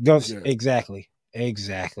money. Yes, exactly.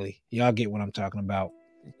 Y'all get what I'm talking about.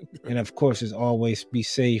 And of course, as always, be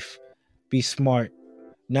safe, be smart.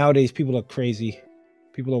 Nowadays, people are crazy.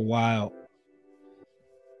 People are wild.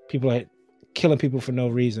 People are killing people for no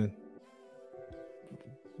reason.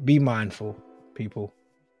 Be mindful, people.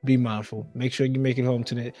 Be mindful. Make sure you make it home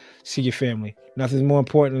to see your family. Nothing's more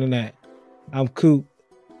important than that. I'm Coop.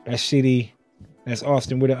 That's CD. That's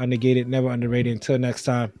Austin. We're the Undergated, never underrated. Until next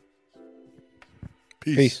time.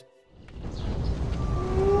 Peace.